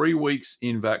 After 3 weeks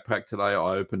in vac pack today, I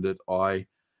opened it. I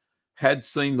had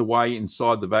seen the whey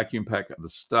inside the vacuum pack at the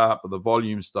start, but the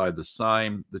volume stayed the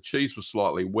same. The cheese was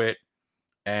slightly wet,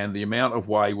 and the amount of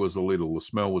whey was a little. The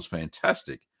smell was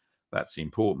fantastic. That's the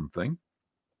important thing.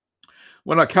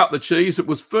 When I cut the cheese, it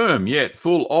was firm, yet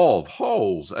full of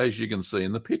holes, as you can see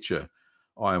in the picture.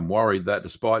 I am worried that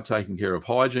despite taking care of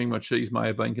hygiene, my cheese may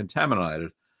have been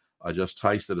contaminated. I just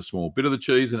tasted a small bit of the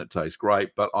cheese and it tastes great,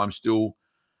 but I'm still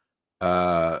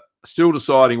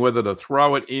deciding whether to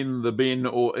throw it in the bin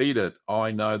or eat it. I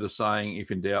know the saying,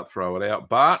 if in doubt, throw it out,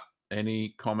 but any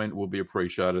comment will be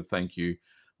appreciated. Thank you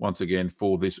once again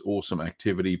for this awesome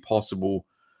activity, possible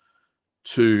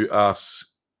to us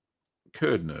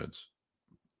curd nerds.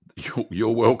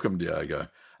 You're welcome, Diego.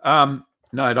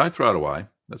 No, don't throw it away.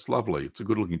 That's lovely. It's a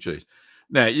good looking cheese.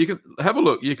 Now, you can have a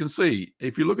look. You can see,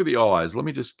 if you look at the eyes,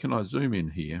 can I zoom in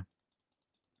here?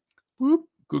 Whoop,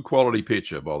 good quality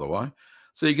picture, by the way.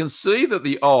 So you can see that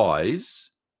the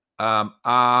eyes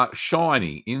are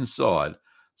shiny inside.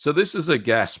 So this is a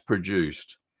gas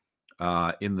produced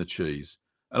in the cheese.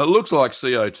 And it looks like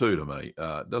CO2 to me.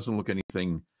 It doesn't look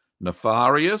anything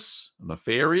nefarious.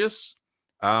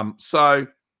 So,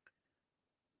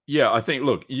 yeah, I think,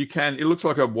 look, it looks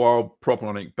like a wild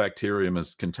propionic bacterium has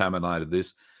contaminated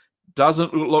this. It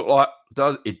doesn't look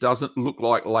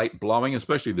like late blowing,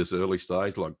 especially this early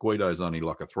stage. Like Guido's only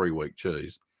like a 3-week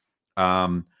cheese.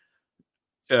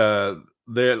 There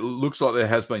looks like there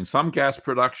has been some gas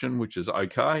production, which is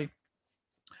okay.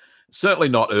 Certainly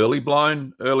not early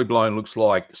blown. Early blown looks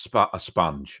like a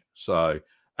sponge. So,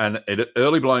 and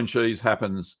early blown cheese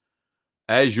happens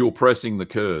as you're pressing the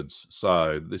curds.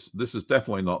 So this is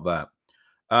definitely not that.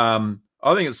 I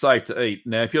think it's safe to eat.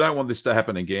 Now, if you don't want this to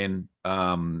happen again,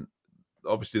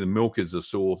 obviously the milk is a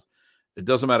source. It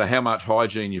doesn't matter how much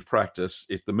hygiene you've practiced.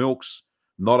 If the milk's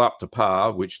not up to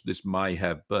par, which this may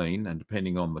have been, and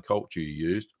depending on the culture you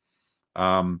used,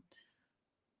 a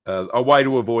way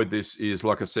to avoid this is,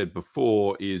 like I said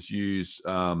before, is use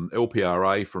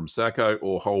LPRA from Sacco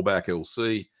or Holback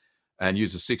LC, and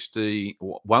use a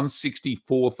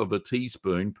 1/64th of a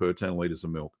teaspoon per 10 litres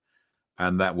of milk.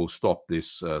 And that will stop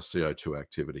this CO2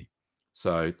 activity.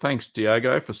 So thanks,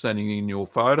 Diego, for sending in your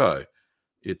photo.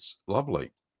 It's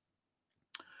lovely.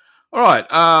 All right.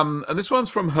 And this one's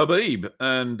from Habib.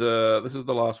 And this is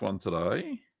the last one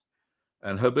today.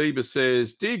 And Habib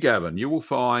says, Dear Gavin, you will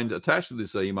find attached to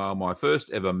this email my first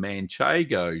ever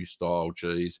Manchego-style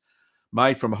cheese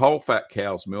made from whole fat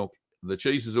cow's milk. The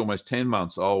cheese is almost 10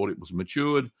 months old. It was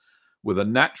matured with a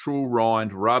natural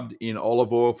rind rubbed in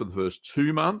olive oil for the first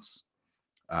 2 months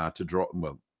to dry,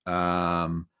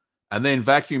 and then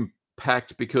vacuum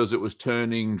packed because it was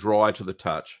turning dry to the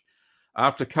touch.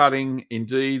 After cutting,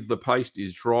 indeed, the paste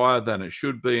is drier than it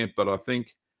should be, but I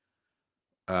think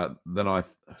drier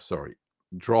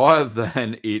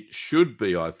than it should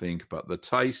be, I think, but the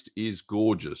taste is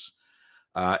gorgeous.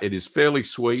 It is fairly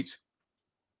sweet,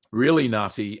 really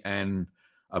nutty, and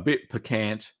a bit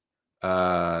piquant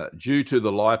due to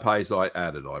the lipase I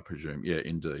added, I presume. Yeah,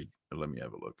 indeed. Let me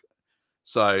have a look.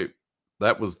 So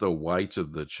that was the weight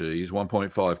of the cheese,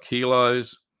 1.5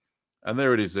 kilos. And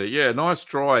there it is there. Yeah, nice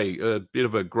dry, a bit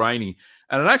of a grainy.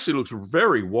 And it actually looks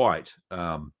very white,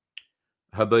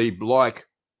 Habib, like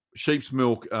sheep's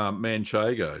milk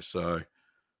manchego. So,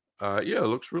 yeah, it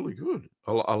looks really good.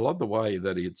 I love the way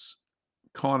that it's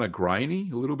kind of grainy,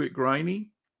 a little bit grainy.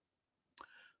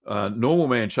 Normal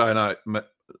manchego,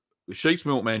 sheep's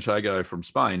milk manchego from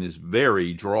Spain is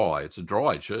very dry. It's a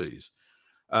dry cheese.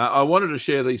 I wanted to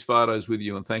share these photos with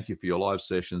you and thank you for your live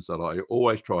sessions that I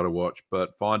always try to watch,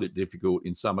 but find it difficult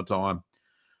in summertime.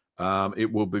 It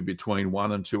will be between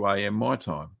 1 and 2 a.m. my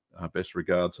time. Best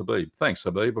regards, Habib. Thanks,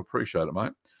 Habib. Appreciate it,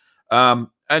 mate.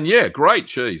 And yeah, great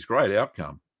cheese, great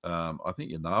outcome. I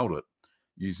think you nailed it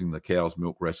using the cow's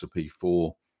milk recipe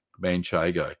for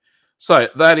manchego. So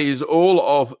that is all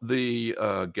of the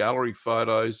gallery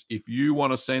photos. If you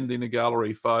want to send in a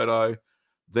gallery photo,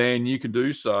 then you can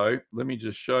do so. Let me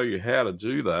just show you how to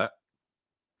do that.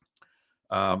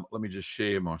 Let me just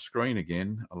share my screen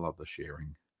again. I love the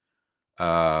sharing.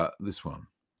 This one.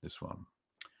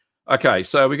 Okay,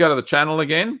 so we go to the channel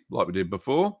again, like we did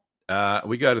before.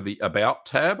 We go to the About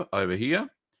tab over here.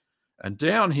 And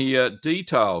down here,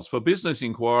 details for business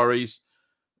inquiries.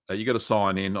 You got to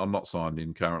sign in. I'm not signed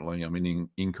in currently. I'm in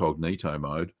incognito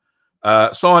mode.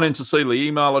 Sign in to see the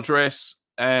email address.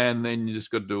 And then you just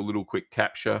got to do a little quick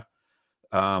capture.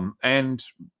 And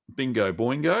bingo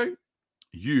boingo,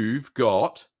 you've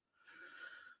got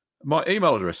my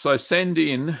email address. So send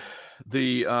in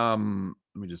the, let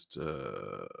me just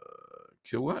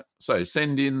kill that. So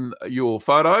send in your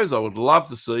photos. I would love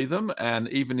to see them. And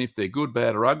even if they're good,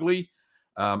 bad, or ugly,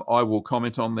 I will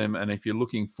comment on them. And if you're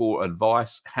looking for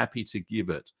advice, happy to give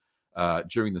it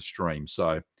during the stream.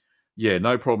 So yeah,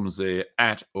 no problems there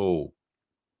at all.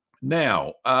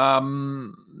 Now,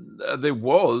 there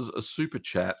was a super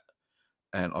chat,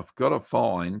 and I've got to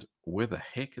find where the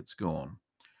heck it's gone.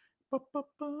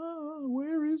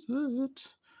 Where is it?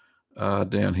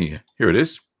 Down here. Here it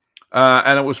is.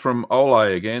 And it was from Ole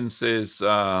again. Says,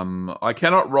 I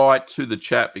cannot write to the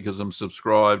chat because I'm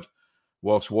subscribed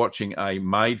whilst watching a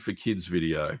Made for Kids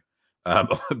video. I've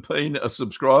been a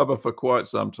subscriber for quite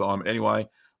some time. Anyway,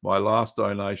 my last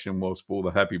donation was for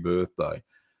the happy birthday.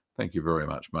 Thank you very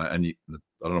much, mate. And I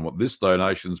don't know what this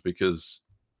donation's because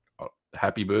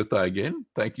happy birthday again.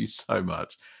 Thank you so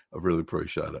much. I really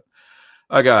appreciate it.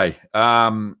 Okay,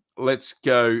 let's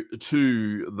go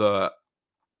to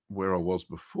where I was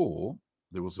before.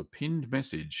 There was a pinned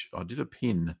message. I did a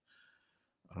pin.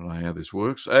 I don't know how this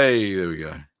works. Hey, there we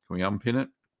go. Can we unpin it?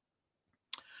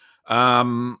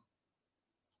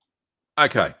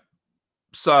 Okay.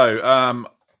 So,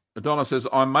 Donna says,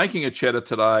 I'm making a cheddar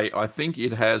today. I think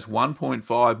it has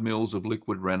 1.5 mils of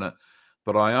liquid rennet,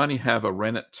 but I only have a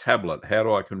rennet tablet. How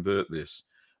do I convert this?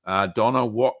 Donna,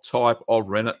 what type of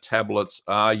rennet tablets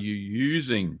are you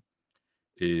using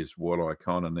is what I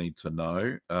kind of need to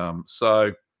know.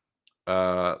 So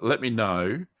let me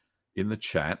know in the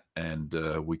chat and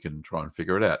we can try and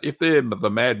figure it out. If they're the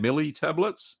Mad Millie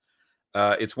tablets,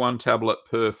 it's 1 tablet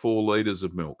per 4 litres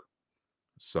of milk.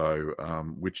 So,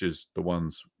 which is the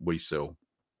ones we sell.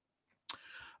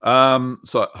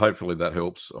 So hopefully that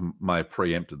helps. I may have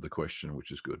preempted the question,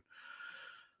 which is good.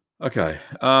 Okay.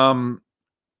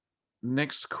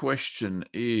 Next question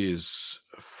is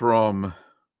from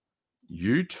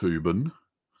YouTuben.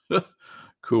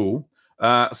 Cool.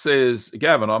 Says,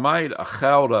 Gavin, I made a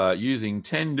chowder using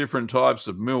 10 different types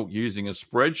of milk using a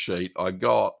spreadsheet. I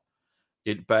got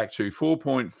it back to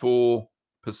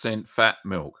 4.4% fat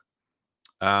milk.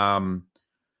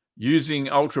 Using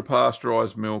ultra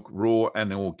pasteurized milk, raw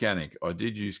and organic. I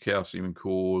did use calcium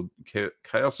chloride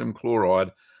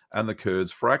and the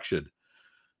curds fractured.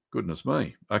 Goodness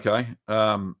me. Okay.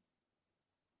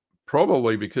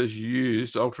 Probably because you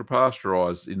used ultra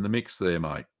pasteurized in the mix there,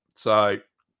 mate. So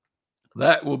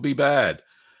that will be bad.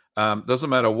 Doesn't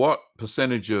matter what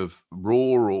percentage of raw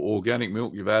or organic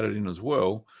milk you've added in as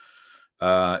well.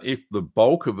 If the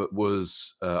bulk of it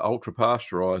was ultra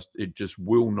pasteurized, it just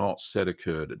will not set a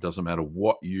curd. It doesn't matter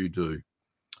what you do.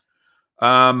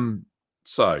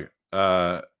 So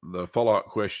The follow-up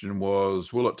question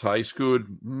was, will it taste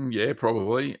good? Yeah,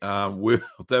 probably. We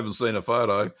haven't seen a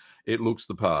photo. It looks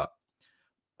the part.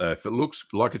 If it looks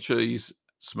like a cheese,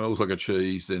 smells like a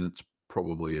cheese, then it's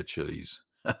probably a cheese.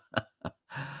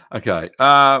 Okay.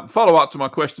 Follow up to my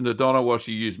question to Donna, was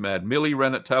she used Mad Millie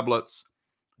rennet tablets?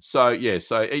 So, yeah,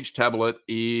 so each tablet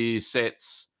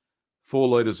sets 4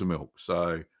 litres of milk.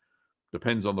 So,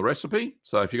 depends on the recipe.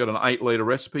 So, if you've got an 8-litre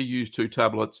recipe, use 2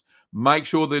 tablets. Make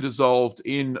sure they're dissolved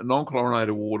in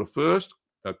non-chlorinated water first,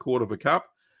 a quarter of a cup.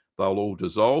 They'll all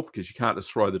dissolve because you can't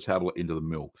just throw the tablet into the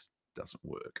milk. It doesn't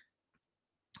work.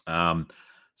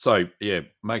 So, yeah,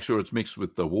 make sure it's mixed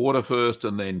with the water first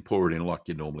and then pour it in like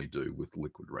you normally do with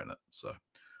liquid rennet. So,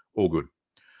 all good.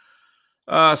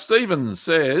 Stephen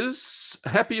says,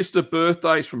 happiest of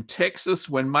birthdays from Texas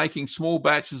when making small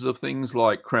batches of things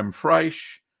like creme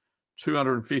fraiche,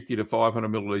 250 to 500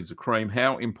 milliliters of cream.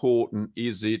 How important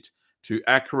is it to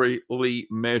accurately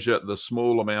measure the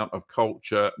small amount of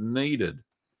culture needed?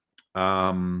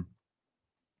 How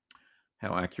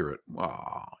accurate?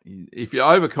 Wow. If you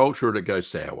overculture it, it goes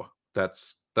sour.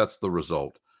 That's the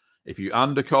result. If you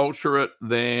underculture it,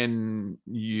 then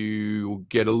you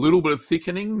get a little bit of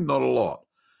thickening, not a lot.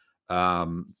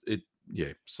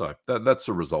 So that's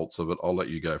the results of it. I'll let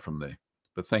you go from there.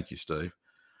 But thank you, Steve.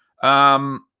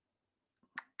 Yeah.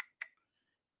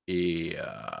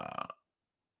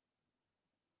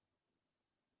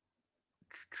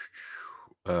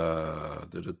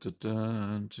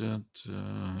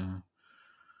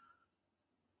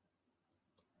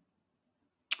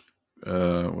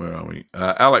 Where are we?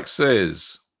 Alex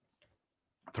says,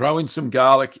 throw in some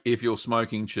garlic if you're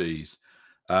smoking cheese.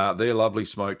 They're lovely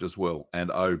smoked as well.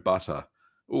 And butter.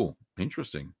 Oh,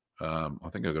 interesting. I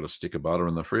think I've got a stick of butter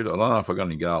in the fridge. I don't know if I've got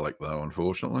any garlic, though,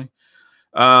 unfortunately.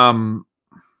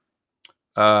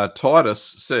 Titus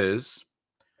says,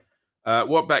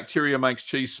 what bacteria makes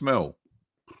cheese smell?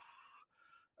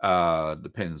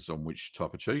 Depends on which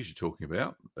type of cheese you're talking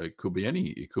about. It could be any.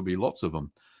 It could be lots of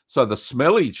them. So the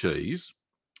smelly cheese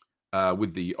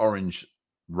with the orange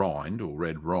rind or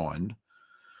red rind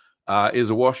is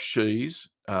a washed cheese,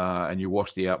 and you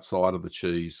wash the outside of the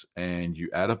cheese and you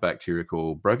add a bacteria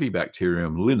called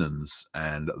Brevibacterium linens,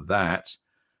 and that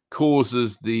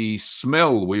causes the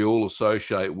smell we all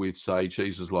associate with, say,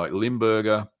 cheeses like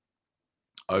Limburger,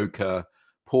 Oka,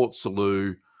 Port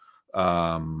Salut,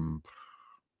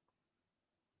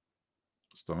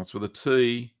 starts with a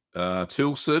T,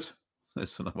 Tilsit,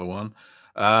 that's another one.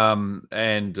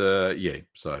 And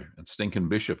Stinking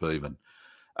Bishop even.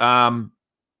 Yeah,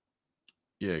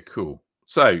 cool.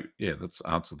 So, yeah, that's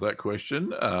answered that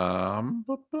question.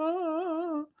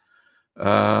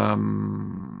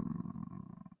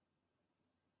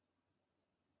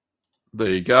 There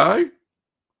you go.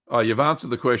 Oh, you've answered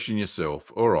the question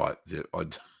yourself. All right. Yeah,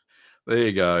 there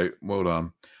you go. Well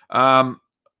done.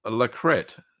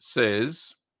 Lacrette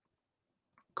says,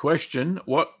 question,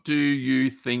 what do you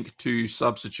think to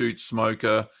substitute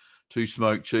smoker to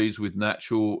smoked cheese with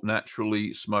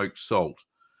naturally smoked salt?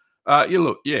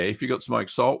 If you've got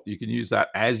smoked salt, you can use that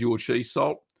as your cheese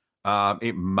salt.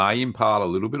 It may impart a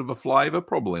little bit of a flavor,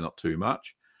 probably not too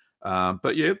much.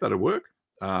 But yeah, that'll work.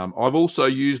 I've also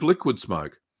used liquid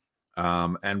smoke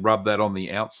and rubbed that on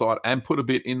the outside and put a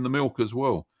bit in the milk as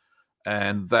well.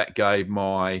 And that gave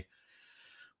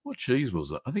what cheese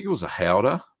was it? I think it was a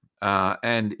Howder.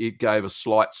 And it gave a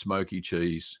slight smoky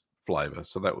cheese flavor.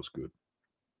 So that was good.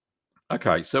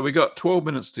 Okay, so we got 12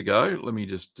 minutes to go. Let me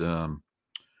just find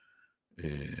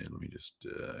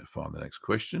the next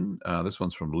question. This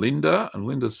one's from Linda, and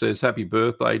Linda says, happy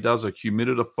birthday. Does a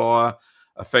humidifier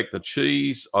affect the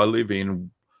cheese? I live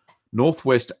in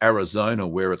northwest Arizona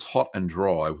where it's hot and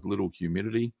dry with little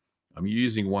humidity. I'm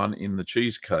using one in the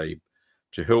cheese cave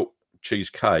to help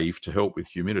with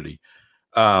humidity.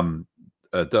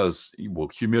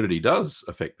 Humidity does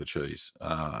affect the cheese.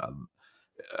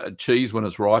 Cheese, when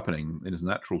it's ripening in its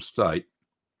natural state,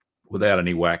 without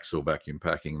any wax or vacuum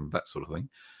packing, that sort of thing,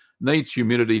 needs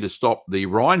humidity to stop the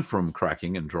rind from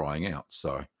cracking and drying out.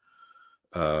 So,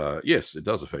 yes, it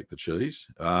does affect the cheese.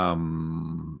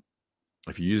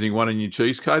 If you're using one in your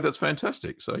cheese cave, that's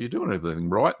fantastic. So you're doing everything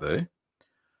right there.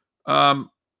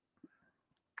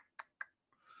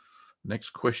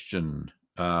 Next question.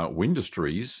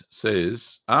 Windustries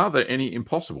says, are there any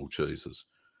impossible cheeses?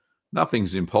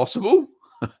 Nothing's impossible.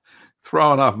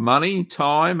 Throw enough money,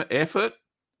 time, effort,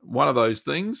 one of those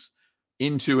things,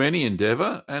 into any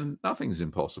endeavor, and nothing's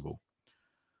impossible.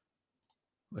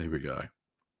 There we go.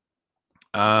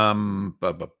 And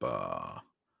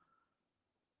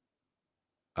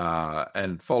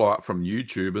follow up from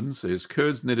YouTube and says,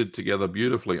 curds knitted together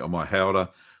beautifully on my Howder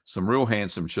some real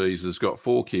handsome cheeses. Got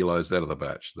 4 kilos out of the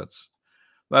batch.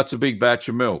 That's a big batch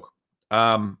of milk.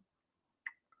 Let's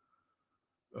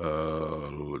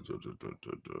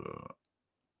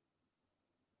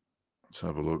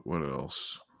have a look. What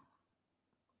else?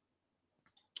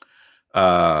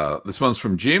 This one's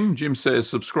from Jim. Jim says,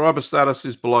 subscriber status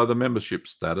is below the membership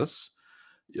status.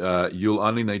 You'll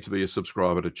only need to be a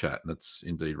subscriber to chat. And that's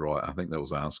indeed right. I think that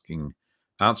was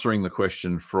answering the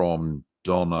question from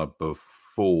Donna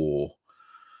before.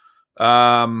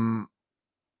 And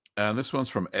this one's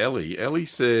from Ellie. Ellie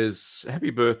says, happy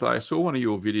birthday. I saw one of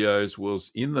your videos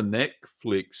was in the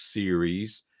Netflix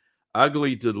series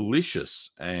Ugly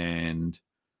Delicious and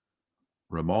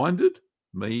reminded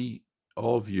me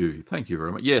of you. Thank you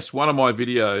very much. Yes, one of my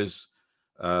videos,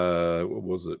 what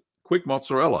was it? Quick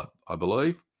Mozzarella, I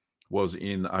believe, was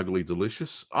in Ugly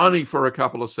Delicious, only for a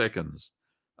couple of seconds.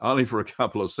 Only for a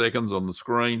couple of seconds on the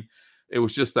screen. It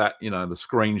was just that, the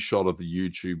screenshot of the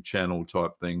YouTube channel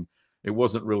type thing. It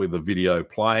wasn't really the video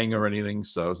playing or anything,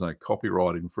 so there was no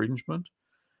copyright infringement.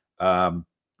 But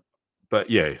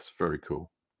yeah, it's very cool.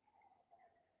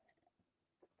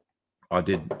 I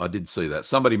did see that.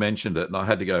 Somebody mentioned it, and I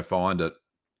had to go find it.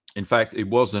 In fact, it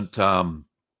wasn't on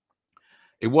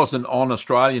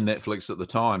Australian Netflix at the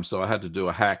time, so I had to do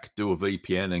a hack, do a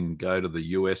VPN, and go to the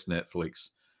US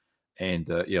Netflix. And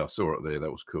yeah, I saw it there.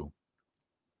 That was cool.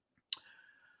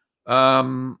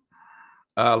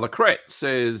 Lacrette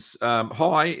says,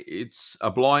 hi, it's a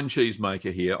blind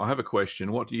cheesemaker here. I have a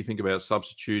question. What do you think about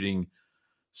substituting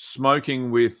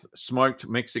smoking with smoked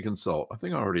Mexican salt? I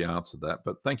think I already answered that,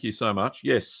 but thank you so much.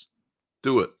 Yes,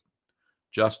 do it.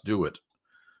 Just do it.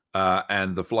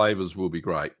 And the flavors will be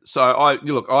great. So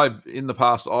in the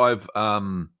past, I've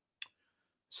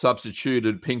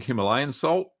substituted pink Himalayan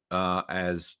salt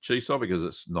as cheese salt because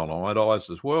it's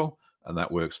non-iodized as well, and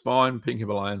that works fine. Pink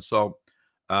Himalayan salt.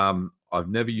 I've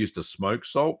never used a smoked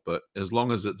salt, but as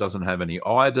long as it doesn't have any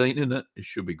iodine in it, it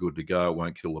should be good to go. It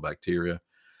won't kill the bacteria.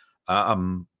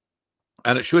 And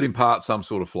it should impart some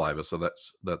sort of flavor, so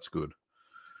that's good.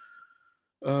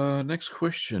 Next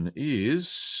question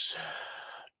is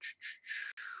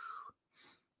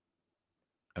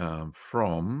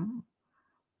from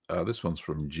this one's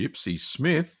from Gypsy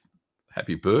Smith.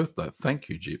 Happy birthday. Thank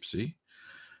you, Gypsy.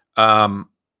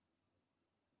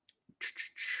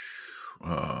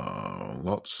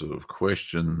 Lots of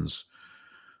questions.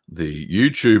 The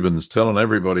YouTuber's telling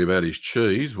everybody about his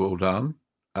cheese. Well done.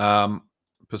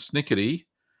 Persnickety.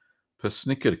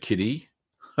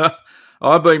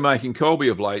 I've been making Colby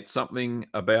of late. Something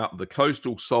about the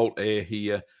coastal salt air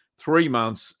here. 3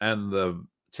 months and the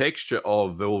texture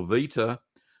of Velveeta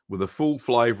with a full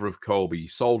flavour of Colby.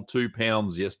 Sold 2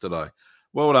 pounds yesterday.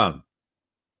 Well done.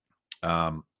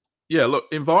 Yeah, look,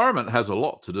 environment has a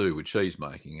lot to do with cheese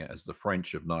making, as the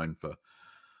French have known for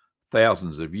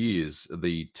thousands of years.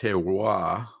 The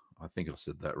terroir, I think I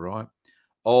said that right,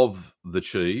 of the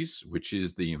cheese, which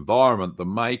is the environment, the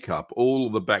makeup, all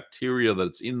of the bacteria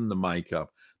that's in the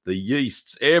makeup, the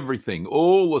yeasts, everything,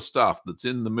 all the stuff that's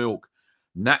in the milk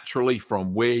naturally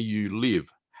from where you live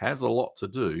has a lot to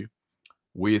do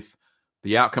with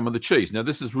the outcome of the cheese. Now,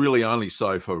 this is really only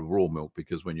so for raw milk,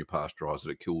 because when you pasteurize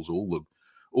it, it kills all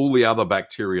the other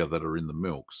bacteria that are in the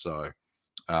milk. So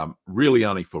really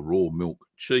only for raw milk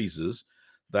cheeses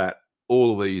that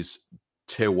all of these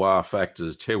terroir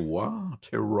factors, terroir,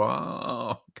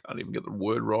 can't even get the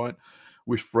word right.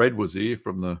 Wish Fred was here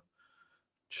from the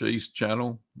cheese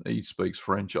channel. He speaks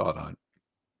French. I don't.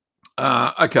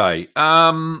 Okay.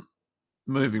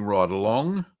 Moving right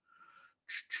along.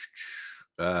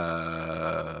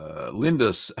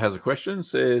 Lindis has a question.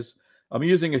 Says, I'm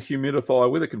using a humidifier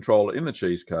with a controller in the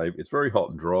cheese cave. It's very hot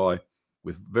and dry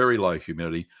with very low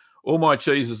humidity. All my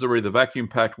cheeses are either vacuum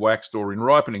packed, waxed, or in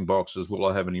ripening boxes. Will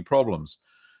I have any problems?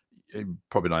 You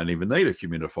probably don't even need a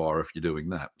humidifier if you're doing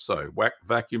that. So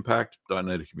vacuum packed, don't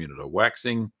need a humidifier.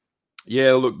 Waxing,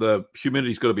 yeah, look, the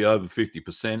humidity's got to be over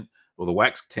 50%, or the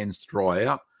wax tends to dry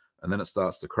out and then it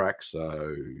starts to crack.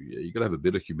 So yeah, you've got to have a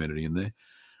bit of humidity in there.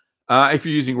 If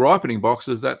you're using ripening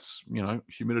boxes, that's,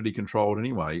 humidity controlled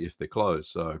anyway if they're closed.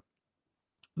 So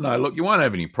no, look, you won't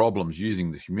have any problems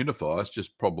using the humidifier. It's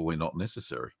just probably not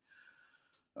necessary.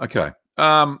 Okay.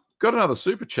 Got another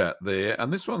super chat there,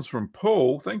 and this one's from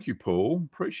Paul. Thank you, Paul.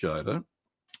 Appreciate it.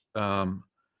 And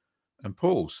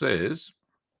Paul says,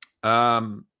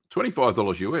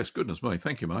 $25 US. Goodness me.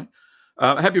 Thank you, mate.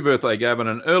 Happy birthday, Gavin,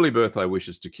 and early birthday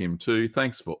wishes to Kim too.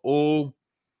 Thanks for all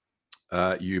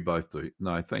you both do.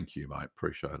 No, thank you, mate.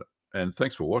 Appreciate it. And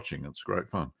thanks for watching. It's great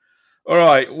fun. All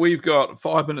right, we've got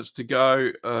 5 minutes to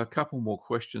go. A couple more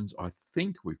questions I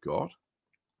think we've got.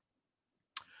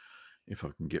 if I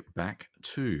can get back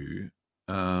to,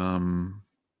 let's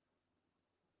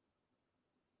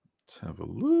have a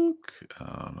look.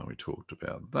 No, we talked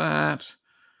about that.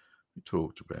 We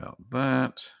talked about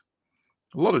that.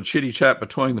 A lot of chitty chat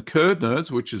between the curd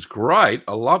nerds, which is great.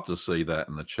 I love to see that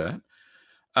in the chat.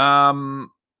 No,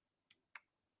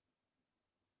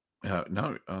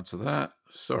 answer that.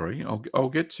 Sorry, I'll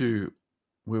get to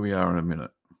where we are in a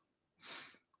minute.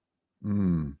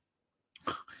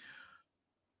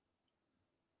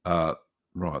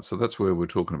 Right, so that's where we're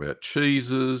talking about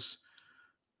cheeses.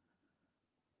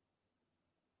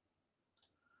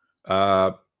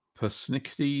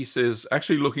 Persnickety says,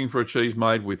 actually looking for a cheese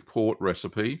made with port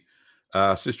recipe.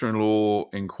 Sister-in-law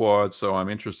inquired, so I'm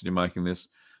interested in making this.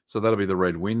 So that'll be the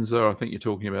Red Windsor, I think you're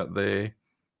talking about there.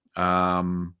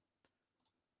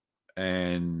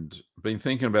 And been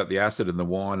thinking about the acid in the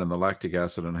wine and the lactic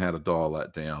acid and how to dial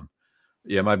that down.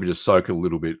 Yeah, maybe just soak a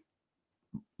little bit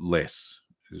less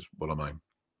is what I mean.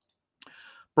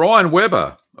 Brian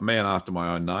Webber, a man after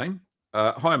my own name.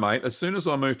 Hi, mate. As soon as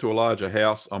I move to a larger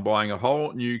house, I'm buying a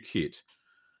whole new kit,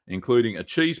 including a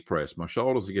cheese press. My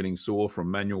shoulders are getting sore from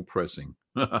manual pressing.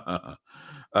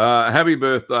 Happy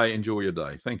birthday. Enjoy your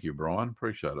day. Thank you, Brian.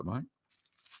 Appreciate it, mate.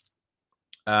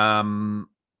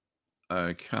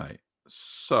 Okay.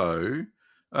 So,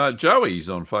 Joey's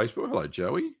on Facebook. Hello,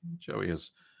 Joey. We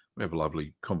have a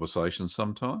lovely conversation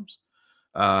sometimes.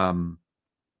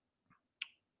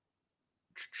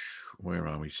 Where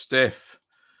are we? Steph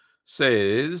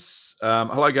says,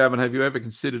 hello, Gavin. Have you ever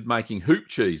considered making hoop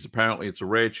cheese? Apparently, it's a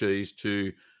rare cheese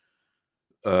to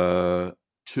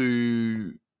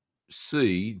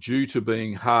see due to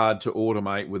being hard to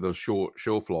automate with a short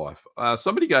shelf life.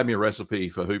 Somebody gave me a recipe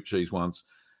for hoop cheese once,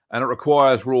 and it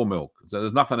requires raw milk. So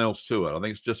there's nothing else to it. I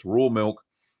think it's just raw milk,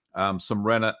 some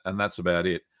rennet, and that's about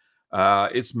it.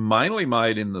 It's mainly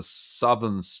made in the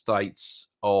southern states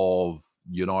of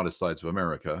United States of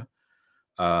America.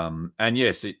 And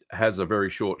yes, it has a very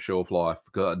short shelf life.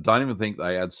 I don't even think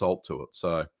they add salt to it.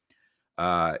 So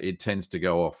it tends to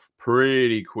go off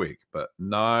pretty quick. But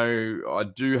no, I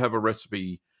do have a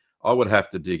recipe. I would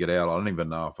have to dig it out. I don't even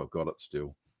know if I've got it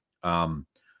still.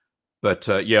 But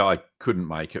yeah, I couldn't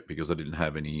make it because I didn't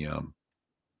have any.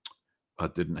 I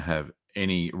didn't have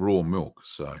any raw milk.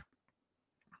 So,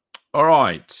 all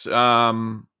right.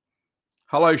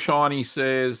 Hello, Shiny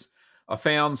says, I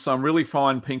found some really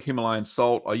fine pink Himalayan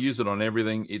salt. I use it on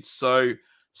everything. It's so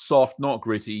soft, not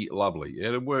gritty, lovely.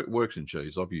 Yeah, it works in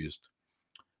cheese. I've used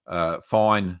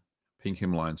fine pink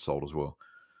Himalayan salt as well.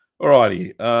 All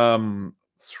righty.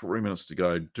 3 minutes to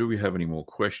go. Do we have any more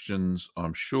questions?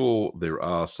 I'm sure there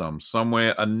are some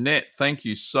somewhere. Annette, thank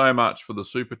you so much for the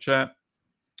super chat.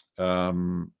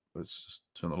 Let's just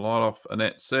turn the light off.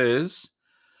 Annette says,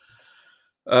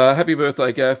 happy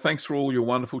birthday, Gav. Thanks for all your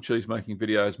wonderful cheese making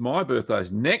videos. My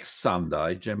birthday's next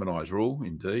Sunday. Gemini's rule,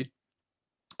 indeed.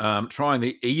 Trying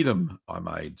the Edam I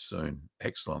made soon.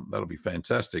 Excellent. That'll be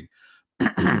fantastic.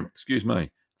 Excuse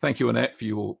me. Thank you, Annette, for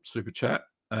your super chat.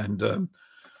 And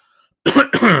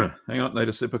hang on, need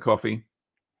a sip of coffee.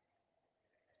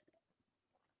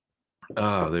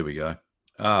 There we go.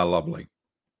 Lovely.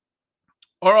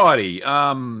 All righty.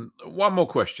 One more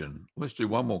question. Let's do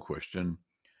one more question.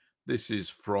 This is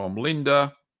from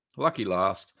Linda. Lucky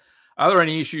last. Are there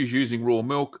any issues using raw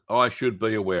milk I should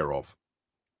be aware of?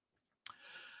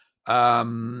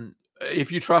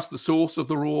 If you trust the source of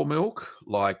the raw milk,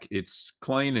 like it's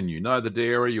clean and you know the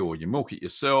dairy or you milk it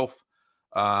yourself,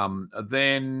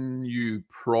 then you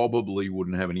probably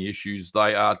wouldn't have any issues.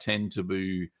 They tend to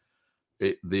be,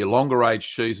 the longer age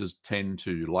cheeses tend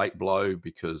to late blow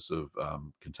because of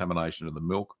contamination of the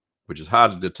milk, which is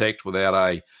hard to detect without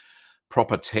a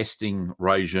proper testing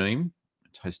regime,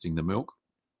 testing the milk.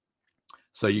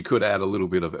 So you could add a little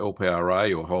bit of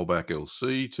LPRA or wholeback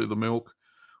LC to the milk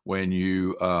when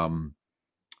you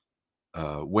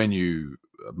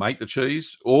make the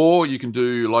cheese, or you can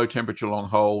do low temperature long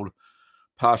hold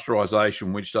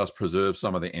pasteurization, which does preserve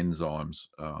some of the enzymes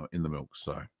in the milk.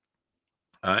 So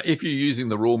if you're using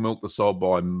the raw milk that's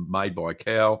made by a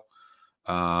cow,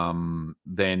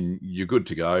 then you're good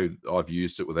to go. I've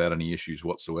used it without any issues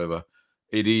whatsoever.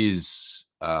 It is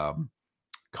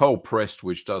cold pressed,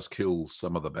 which does kill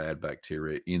some of the bad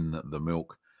bacteria in the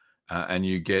milk, and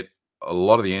you get a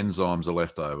lot of the enzymes are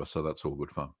left over, so that's all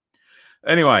good fun.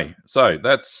 Anyway, so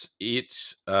that's it.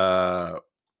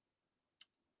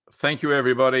 Thank you,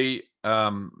 everybody.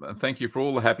 And thank you for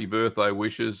all the happy birthday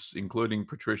wishes, including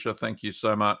Patricia. Thank you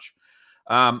so much.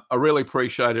 I really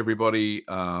appreciate everybody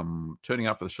turning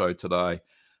up for the show today.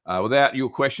 Without your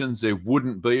questions, there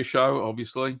wouldn't be a show,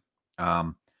 obviously.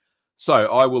 So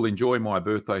I will enjoy my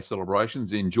birthday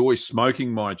celebrations, enjoy smoking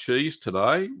my cheese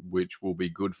today, which will be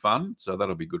good fun. So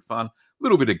that'll be good fun. A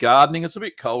little bit of gardening. It's a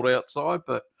bit cold outside,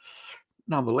 but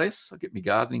nonetheless, I'll get my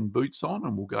gardening boots on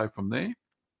and we'll go from there.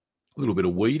 A little bit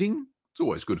of weeding. It's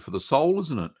always good for the soul,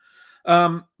 isn't it?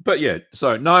 But yeah,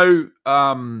 so no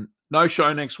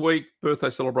show next week. Birthday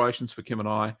celebrations for Kim and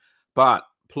I. But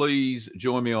please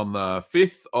join me on the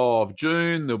 5th of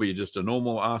June. There'll be just a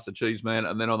normal Ask the Cheeseman.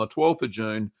 And then on the 12th of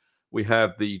June, we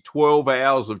have the 12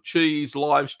 Hours of Cheese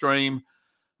live stream,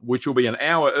 which will be an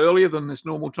hour earlier than this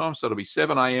normal time. So it'll be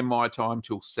 7 a.m. my time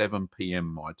till 7 p.m.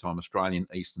 my time, Australian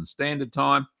Eastern Standard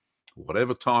Time,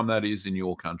 whatever time that is in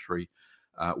your country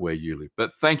where you live.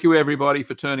 But thank you, everybody,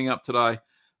 for turning up today.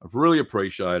 I've really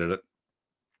appreciated it.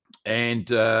 And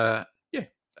yeah,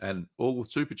 and all the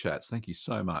super chats. Thank you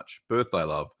so much. Birthday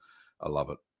love. I love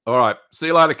it. All right. See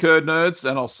you later, Curd Nerds,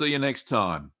 and I'll see you next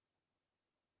time.